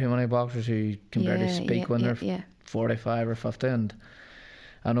see far too many boxers who can barely speak when they're 45 or 50, and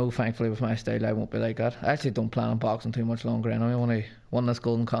I know, thankfully, with my style, I won't be like that. I actually don't plan on boxing too much longer anyway. When I won this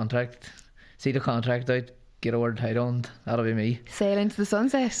golden contract, see the contract out, get a world title, and that'll be me. Sail into the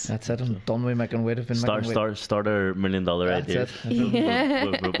sunset. That's it. I'm done with making weight. I've been start our $1 million idea. Yeah.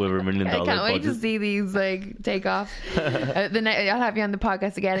 With $1 million I can't wait budget. to see these like take off. I'll have you on the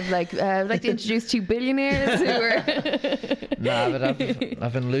podcast again. And I'd like to introduce 2 billionaires who are. Nah, but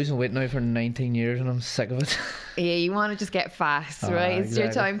I've been losing weight now for 19 years, and I'm sick of it. Yeah, you want to just get fat, right? It's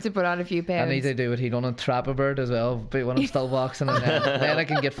your time to put on a few pounds. I need to do what he done on Trap a Bird as well, but when I'm still boxing, and then I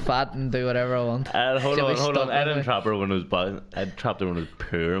can get fat and do whatever I want. Hold on. I didn't trap her when I was boxing. I trapped her when I was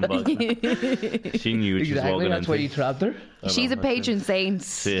poor and boxing. She knew what she was walking that's into. why you trapped her. She's a patron saint.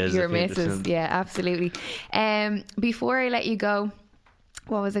 She is Your a patron missus. saint. Yeah, absolutely. Before I let you go,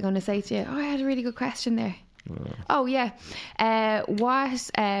 what was I going to say to you? Oh, I had a really good question there. Oh yeah,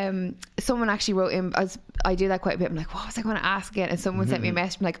 someone actually wrote in. I do that quite a bit. I'm like, what was I going to ask again? And someone sent me a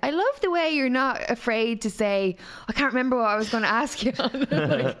message. I'm like, I love the way you're not afraid to say, I can't remember what I was going to ask you.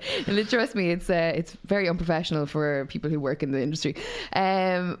 And trust me, it's very unprofessional for people who work in the industry.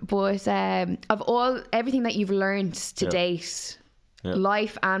 But of everything that you've learned to date,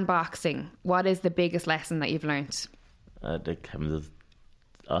 life and boxing, what is the biggest lesson that you've learned? I think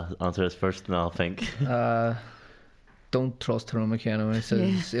I'll answer this first, and I'll think. Don't trust Tyrone McKenna when he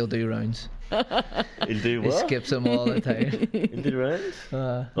says he'll do rounds. He'll do He what? skips them all the time. He'll do rounds?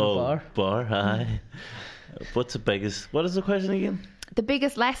 Bar, aye. What is the question again? The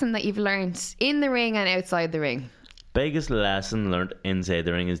biggest lesson that you've learned in the ring and outside the ring. Biggest lesson learned inside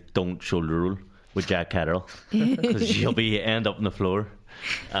the ring is don't shoulder roll with Jack Catterall, because you'll end up on the floor.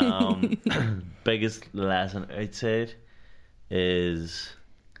 Biggest lesson outside is,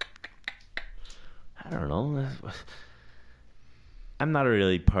 I don't know. I'm not a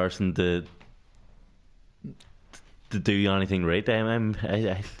really person to do anything right.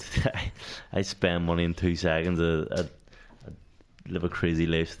 I spend money in 2 seconds. I live a crazy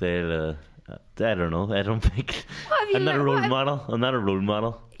lifestyle. I don't know. I don't think I'm not a role model. I'm not a role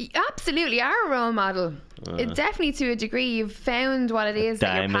model. You absolutely are a role model. Definitely, to a degree, you've found what it is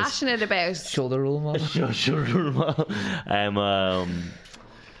that you're passionate about. Shoulder roll model. Shoulder roll model. I'm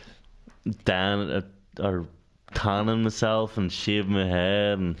tanning myself and shaving my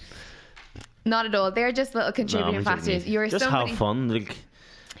head and. Not at all. They're just little contributing factors. You're just somebody, have fun. Like,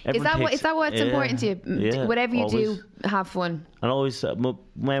 is that what's important to you? Yeah, whatever you always. do, have fun. And always,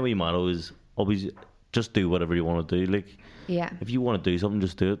 my wee motto is always just do whatever you want to do. Like, if you want to do something,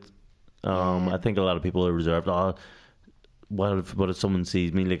 just do it. I think a lot of people are reserved. What if someone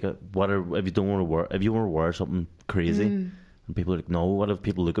sees me? Like, if you don't want to wear? If you want to wear something crazy, and people are like, no. What if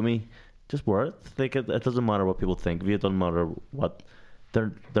people look at me? Just wear it. Like, it doesn't matter what people think of you. It doesn't matter what.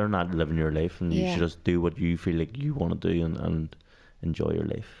 They're not living your life, and you should just do what you feel like you want to do and enjoy your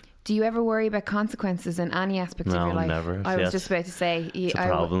life. Do you ever worry about consequences in any aspect of your life? No, never. I was just about to say, it's a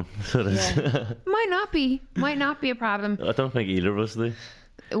problem. Might not be a problem. I don't think either of us do.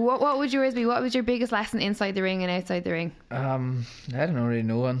 What would yours be? What was your biggest lesson inside the ring and outside the ring? I don't really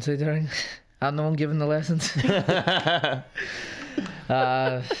know inside the ring. I'm the one giving the lessons.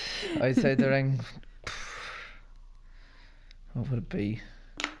 Outside the ring, what would it be?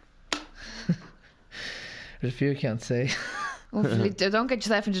 There's a few I can't say. Don't get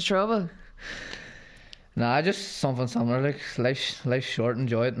yourself into trouble. Nah, just something similar. Like, life's short,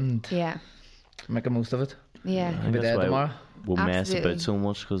 enjoy it and make the most of it. Yeah. I'll be dead tomorrow. We'll mess about so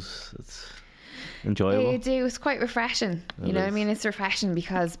much because it's enjoyable. You do. It's quite refreshing. You know what I mean? It's refreshing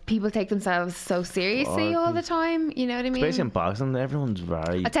because people take themselves so seriously all the time. You know what I mean? Especially in boxing, everyone's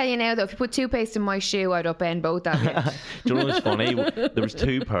very. I tell you now, though, if you put toothpaste in my shoe, I'd upend both of you. Do you know what's funny? There was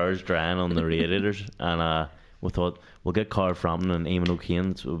 2 pairs drying on the radiators, and we thought we'll get Carl Frampton and Eamon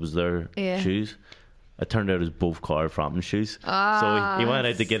O'Kane. It was their shoes. It turned out it was both Carl Frampton shoes. So he went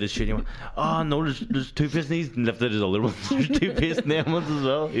out to get his shoe and he went, oh no, there's toothpaste in these, and lifted his other ones. There's toothpaste in them ones as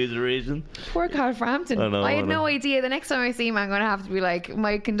well. He was raging. Poor Carl Frampton. I had no idea. The next time I see him, I'm going to have to be like,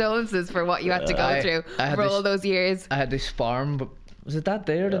 my condolences for what you had to go through for all those years. I had to spar him Was it that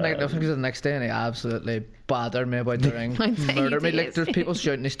day or the night? I think it was the next day, and he absolutely battered me about the ring, murdered me. Like, there's people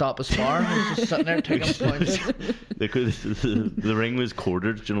shouting, "He stop his sparring." I was just sitting there taking points. The ring was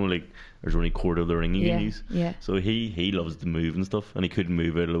quartered, you know, like there's only a quarter of the ring you can use. Yeah. So he loves to move and stuff, and he couldn't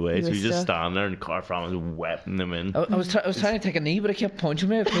move out of the way, so he just standing there, and Car Fram was wetting him in. I was trying to take a knee, but he kept punching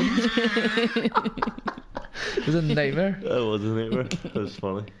me. I couldn't. It was a nightmare. That was a nightmare. That was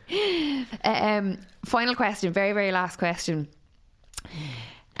funny. Final question, very, very last question.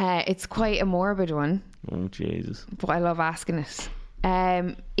 It's quite a morbid one. Oh, Jesus. But I love asking it.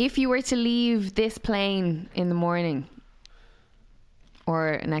 If you were to leave this plane in the morning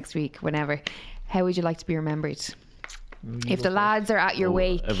or next week, whenever, how would you like to be remembered? If the lads are at your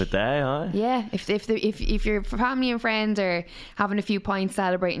wake, If it die, aye. yeah. If your family and friends are having a few pints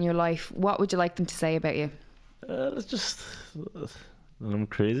celebrating your life, what would you like them to say about you? It's just that I'm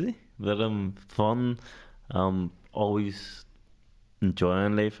crazy, that I'm fun, always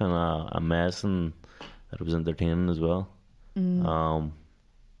enjoying life, and a mess, and that it was entertaining as well.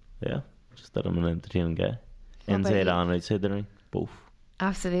 Yeah, just that I'm an entertaining guy, inside and outside the ring, both.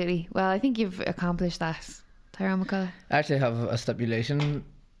 Absolutely. Well, I think you've accomplished that, Tyrone McCullough. I actually have a stipulation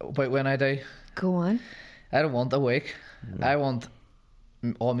about when I die. Go on. I don't want a wake. I want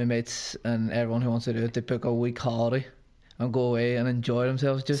all my mates and everyone who wants to do it to pick a week holiday and go away and enjoy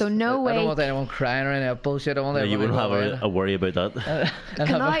themselves. Just So no I don't wake. want anyone crying or any of that bullshit. I want You everyone wouldn't to have go away a worry about that.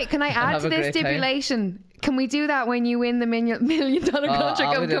 Can I add have to a this great time. stipulation? Can we do that when you win the $1 million contract?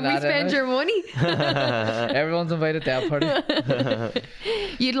 I'll be Can doing we that spend anyway. your money? Everyone's invited to that party.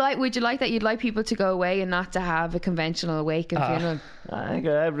 Would you like that? You'd like people to go away and not to have a conventional wake and funeral.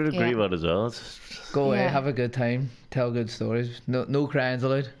 I would agree Yeah. with that as well. Go away, Yeah. have a good time, tell good stories. No crying's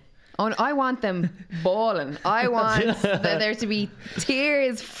allowed. Oh, I want them bawling. I want there to be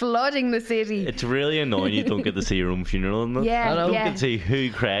tears flooding the city. It's really annoying you don't get to see your own funeral, isn't it? Yeah, You don't yeah. get to see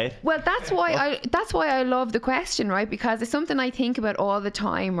who cried. Well, that's why I love the question, right? Because it's something I think about all the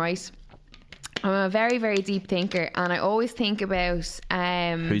time, right? I'm a very, very deep thinker, and I always think about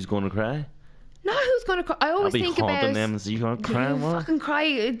Who's going to cry? not who's going to cry. I I'll always be think haunting about them and see you going to cry. You What? fucking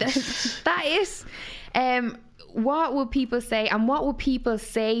cry. That is. What would people say, and what would people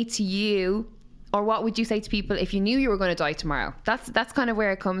say to you, or what would you say to people if you knew you were going to die tomorrow? That's kind of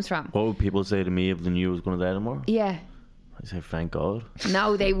where it comes from. What would people say to me if they knew I was going to die tomorrow? Yeah. I say, thank God.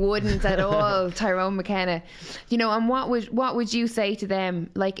 No, they wouldn't at all, Tyrone McKenna. You know, and what would you say to them?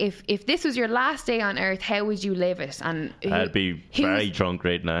 Like, if this was your last day on Earth, how would you live it? And I'd be very drunk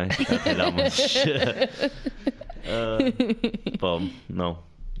right now. That much. But no,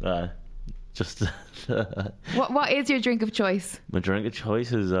 just what is your drink of choice? my drink of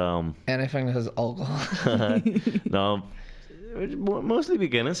choice is Anything that has alcohol. no, mostly be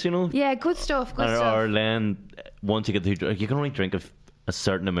Guinness, you know. Yeah, good stuff. Good stuff. Or then once you get to you can only drink a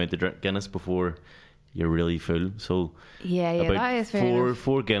certain amount of Guinness before you're really full. So Yeah, about that is fair enough.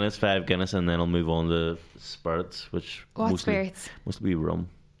 four Guinness, 5 Guinness, and then I'll move on to spirits, which What mostly spirits? be rum.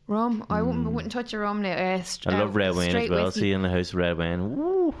 Rum? I wouldn't touch a rum now. I love red wine as straight well. whiskey. See, in the house, red wine.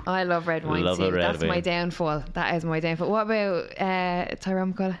 Woo. I love red wine Love too. a red That's my wine. downfall. That is my downfall. What about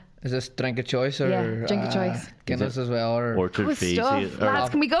Tyrone McCullough? Is this drink of choice or Yeah, drink of choice. Guinness as well? Or Orchard Good Fizzy. stuff. or- Lads,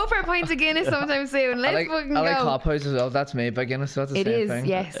 can we go for a pint of Guinness sometime soon? Let's fucking I like go. Hop House as well. That's made by Guinness. So that's the It same is, thing.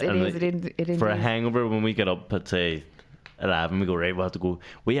 yes, it And is. It is. For a hangover, when we get up at say 11, we go, right, we'll have to go.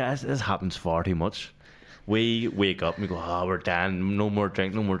 This happens far too much. We wake up and we go, we're done. No more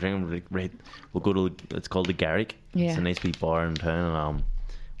drink. We're like, right, we'll go to. It's called the Garrick. Yeah. It's a nice wee bar in town, and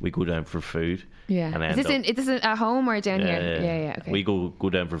we go down for food. Yeah. And Is this at home or down here? Yeah. Okay. We go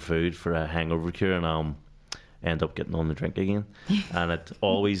down for food for a hangover cure, and end up getting on the drink again. And it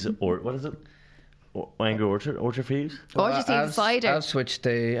always what is it? Angry Orchard Fizzy. Orchard Fizzy cider. I've switched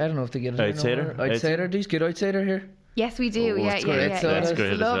to, I don't know if they get it Outsider? anymore. Outsider. Do you get Outsider here? Yes, we do. Oh, Yeah, it's yeah, great. yeah. So yeah. that's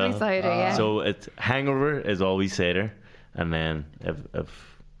great as Lovely well. cider. Yeah. So it's hangover is always cider, and then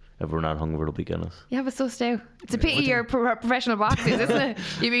if we're not hungover, it'll be Guinness. Yeah, but so still. It's a pity you're professional boxers, isn't it?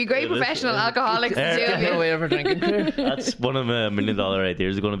 You'd be great professional alcoholics, the two of Get you. away ever drinking crew. That's one of my $1 million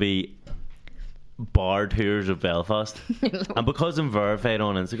ideas. Is going to be bar tours of Belfast, and because I'm verified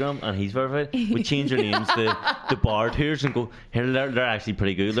on Instagram and he's verified, we change our names to the bar tours and go here. They're actually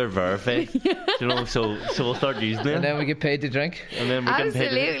pretty good. They're verified, you know. So we'll start using them, And then we get paid to drink. and then we can pay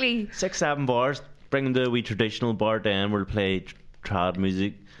Absolutely. 6-7 bars. Bring them to a wee traditional bar down. We'll play trad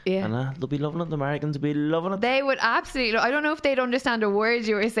music. Yeah. And they'll be loving it. The Americans will be loving it. They would absolutely. I don't know if they'd understand a word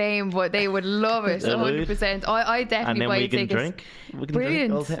you were saying, but they would love it. They would. 100%. I definitely And then buy we can tickets. drink. We can Brilliant.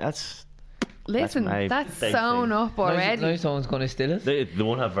 drink all the That's Listen, my that's big sewn thing. up Now already. someone's going to steal it. they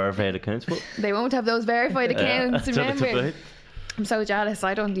won't have verified accounts, but They won't have those verified accounts. that's what it's Remember. about. I'm so jealous.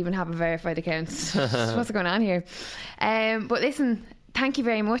 I don't even have a verified account. What's going on here? But listen, thank you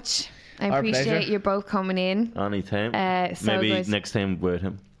very much. I Our appreciate pleasure. you both coming in. Anytime. So Maybe good. next time with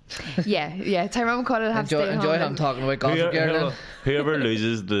him. Yeah. Tyrone McCullough will have to stay Enjoy home. him talking about gossip girl. Whoever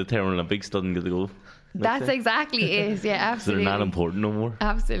loses the Tyrone Olympics doesn't get to go. That's exactly it. Yeah, So absolutely. they're not important no more.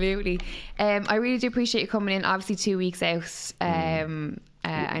 Absolutely. I really do appreciate you coming in. Obviously, 2 weeks out. I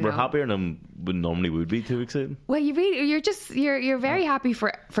know. We're happier than we normally would be 2 weeks in. Well, you're very happy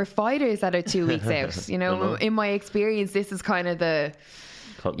for fighters that are 2 weeks out. You know, in my experience, this is kind of the,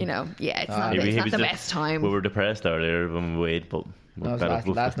 it's not the best time. We were depressed earlier when we weighed, but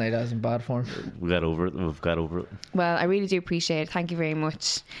Last night I was in bad form. we got over it. We've got over it. Well, I really do appreciate it. Thank you very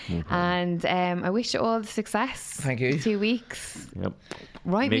much. And I wish you all the success. Thank you. In 2 weeks. Yep.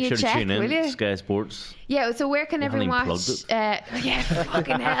 Write Make me sure a check, to tune in. will you? Sky Sports. Yeah, so where can everyone haven't watch? even Yeah,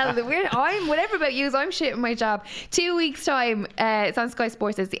 fucking hell. I'm whatever about you, I'm shit at my job. 2 weeks time, it's on Sky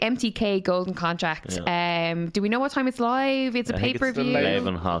Sports. It's the MTK Golden Contract. Yeah. Do we know what time it's live? It's a I think it's pay-per-view.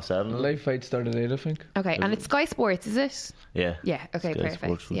 11:30. The live fight started 8, I think. Okay, and it's Sky Sports, is it? Yeah. Yeah, okay, Sky perfect.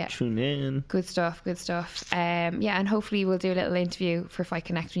 Sports will Yeah. tune in. Good stuff. Yeah, and hopefully we'll do a little interview for Fight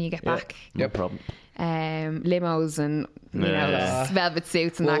Connect when you get back. No problem. Limos and velvet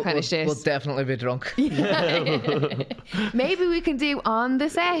suits and that kind of shit. We'll definitely be drunk. Maybe we can do on the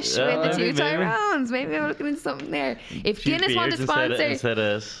set with the two maybe. Tyrones. Maybe I'm looking into something there. If Guinness want to sponsor, Instead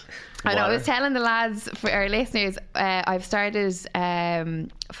of us. I know. I was Water. telling the lads, for our listeners, I've started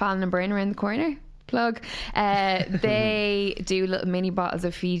Fallon and Burn around the corner. Plug. They do little mini bottles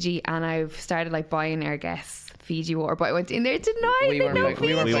of Fiji, and I've started like buying our guests Fiji water. But I went in there tonight. We weren't big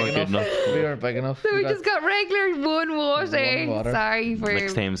enough. We weren't big enough. So we just got regular one water. water. Sorry for.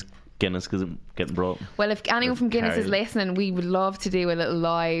 Next time's Guinness because getting brought. Well, if anyone from Guinness is carried. listening, we would love to do a little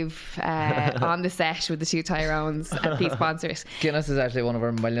live on the set with the two Tyrones. Please sponsor it. Guinness is actually one of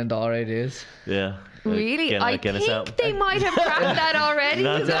our $1 million ideas. Yeah. Really? I Guinness think app. they might have cracked that already.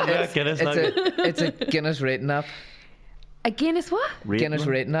 That's it, yeah, Guinness. It's a Guinness rating app. A Guinness what? Guinness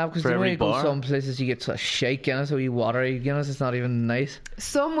rating app, because For you know when every you go bar? some places you get sort of shake Guinness or you watery Guinness. It's not even nice.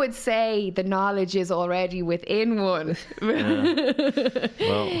 Some would say the knowledge is already within one.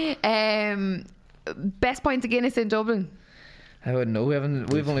 Well, Best point of Guinness in Dublin. I wouldn't know.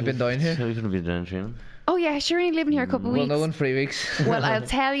 We've only been down here. how you going to be down training? Oh yeah, sure, you're living here a couple of We'll weeks. know in 3 weeks. Well, I'll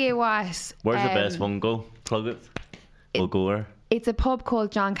tell you what. Where's the best one? Go plug it. We'll go there. It's a pub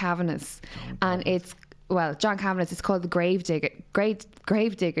called John Kavanagh's, and it's John Kavanagh's. It's called the Grave Diggers,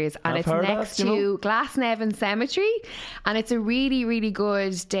 and I've it's heard next that, you know. to Glasnevin Cemetery, and it's a really, really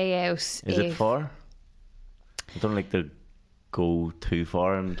good day out. Is it far? I don't like to go too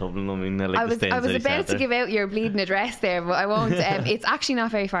far in Dublin. I mean, I like to stay in I was city about to centre. give out your bleeding address there, but I won't. It's actually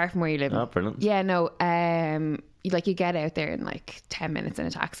not very far from where you live. Oh, brilliant. Yeah, no. You get out there in like 10 minutes in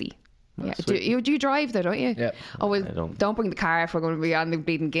a taxi. Yeah. Do sweet. you drive though, don't you? Yeah. Oh well, I don't. don't bring the car if we're going to be on the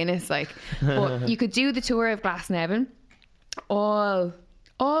bleeding Guinness. Like, but you could do the tour of Glasnevin.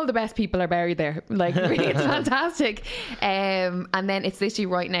 All the best people are buried there. Like, really, it's fantastic. And then it's literally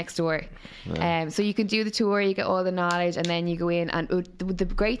right next door. So you can do the tour, you get all the knowledge, and then you go in. And the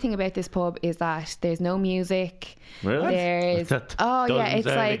great thing about this pub is that there's no music. Really? There's That oh yeah, doesn't it's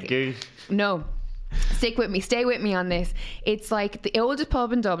sound like good. no. Stay with me on this. It's like the oldest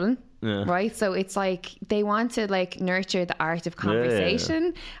pub in Dublin. Yeah. Right, so it's like they want to like nurture the art of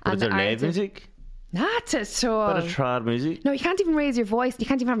conversation But and is the there art live of music? not at all. Bit of trad music? No, you can't even raise your voice. You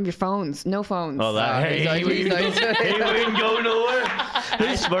can't even have your phones. No phones. Oh, that. he's out, He he's out. wouldn't go nowhere.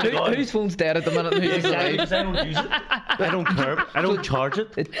 I swear to God. Whose phone's dead at the minute? and who's alive? Because I don't use it. I don't care. I don't charge it.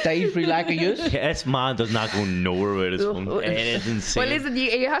 It died for lack of use. This man does not go nowhere with his phone. It is insane. Well, listen,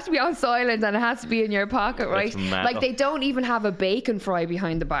 you have to be on silent and it has to be in your pocket, right? mad. Like they don't even have a bacon fry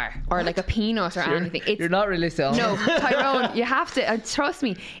behind the bar or like a peanut or anything. It's You're not really selling no, it. Tyrone. You have to trust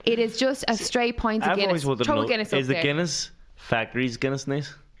me. It is just a straight pint of I've Guinness. always wanted to Throw a know, Guinness is up the there. Guinness factory's Guinness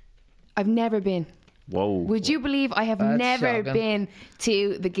nice? I've never been. Whoa. Would you believe I have That's never shocking. been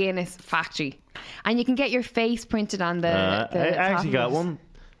to the Guinness factory? And you can get your face printed on the. I top actually of got it. one.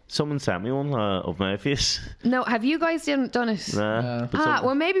 Someone sent me one of my face. No, have you guys done it? Nah. but Ah, some-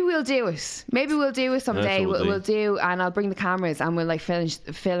 well, maybe we'll do it. Maybe we'll do it someday. That's what We'll we'll do, and I'll bring the cameras, and we'll like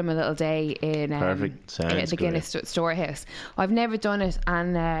film a little day in Perfect. Sounds at the great. Guinness storehouse. I've never done it,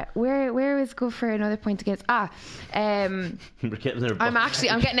 and where is good for another point against? We're getting there.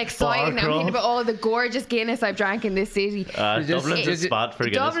 I'm getting excited now. I'm thinking about all the gorgeous Guinness I've drank in this city. Dublin's a spot for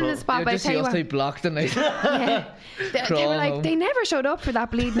Guinness. Dublin is a spot, You but I just tell see you us what, two blocked tonight. yeah. They were Crawl like home. they never showed up for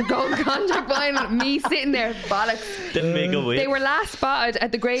that bleeding golden contract behind me sitting there, bollocks. Didn't make a wait. They were last spotted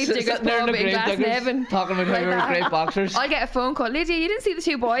at the Gravediggers pub in Glasnevin. Talking about how we were great boxers. I get a phone call. Lydia, you didn't see the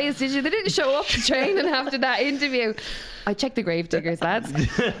two boys, did you? They didn't show up to training after that interview. I checked the Gravediggers, lads.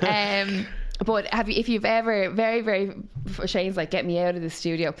 But if you've ever, very, very, Shane's like, get me out of the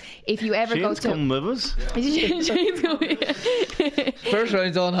studio. If you ever Shane's go to... come with us. Shane's coming. First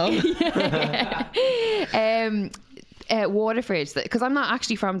round's on home. Waterford, because I'm not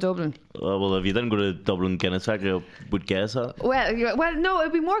actually from Dublin. Well, if you didn't go to Dublin Guinness Factory, I would guess that. Well, no,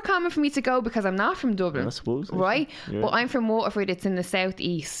 it'd be more common for me to go because I'm not from Dublin. I suppose. Right? But I'm from Waterford. It's in the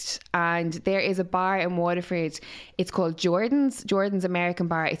southeast, and there is a bar in Waterford. It's called Jordan's American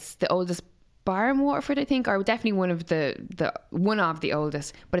Bar. It's the oldest bar in Waterford, I think, or definitely one of the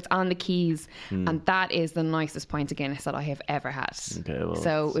oldest, but it's on the quays, and that is the nicest pint of Guinness that I have ever had. Okay, well,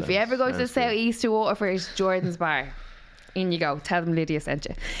 so if you ever go to the southeast to Waterford, Jordan's Bar, in you go. Tell them Lydia sent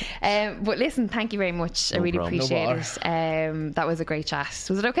you. But listen, thank you very much. I really appreciate it. That was a great chat.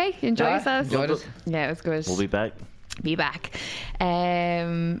 Was it okay? Enjoy yourselves? Enjoyed it. Yeah, it was good. We'll be back.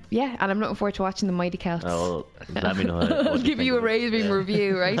 And I'm looking forward to watching the Mighty Celts. Let me know. I'll give you a raving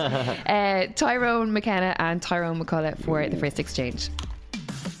review, right? Tyrone McKenna and Tyrone McCullough for the first exchange.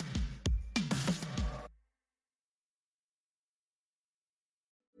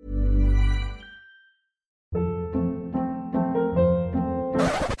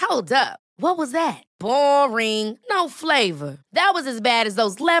 Hold up. What was that? Boring. No flavor. That was as bad as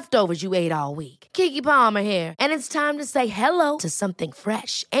those leftovers you ate all week. Keke Palmer here. And it's time to say hello to something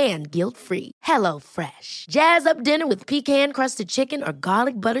fresh and guilt-free. Hello Fresh. Jazz up dinner with pecan-crusted chicken or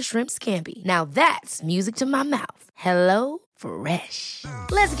garlic butter shrimp scampi. Now that's music to my mouth. Hello Fresh.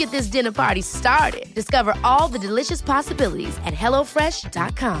 Let's get this dinner party started. Discover all the delicious possibilities at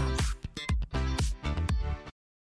HelloFresh.com.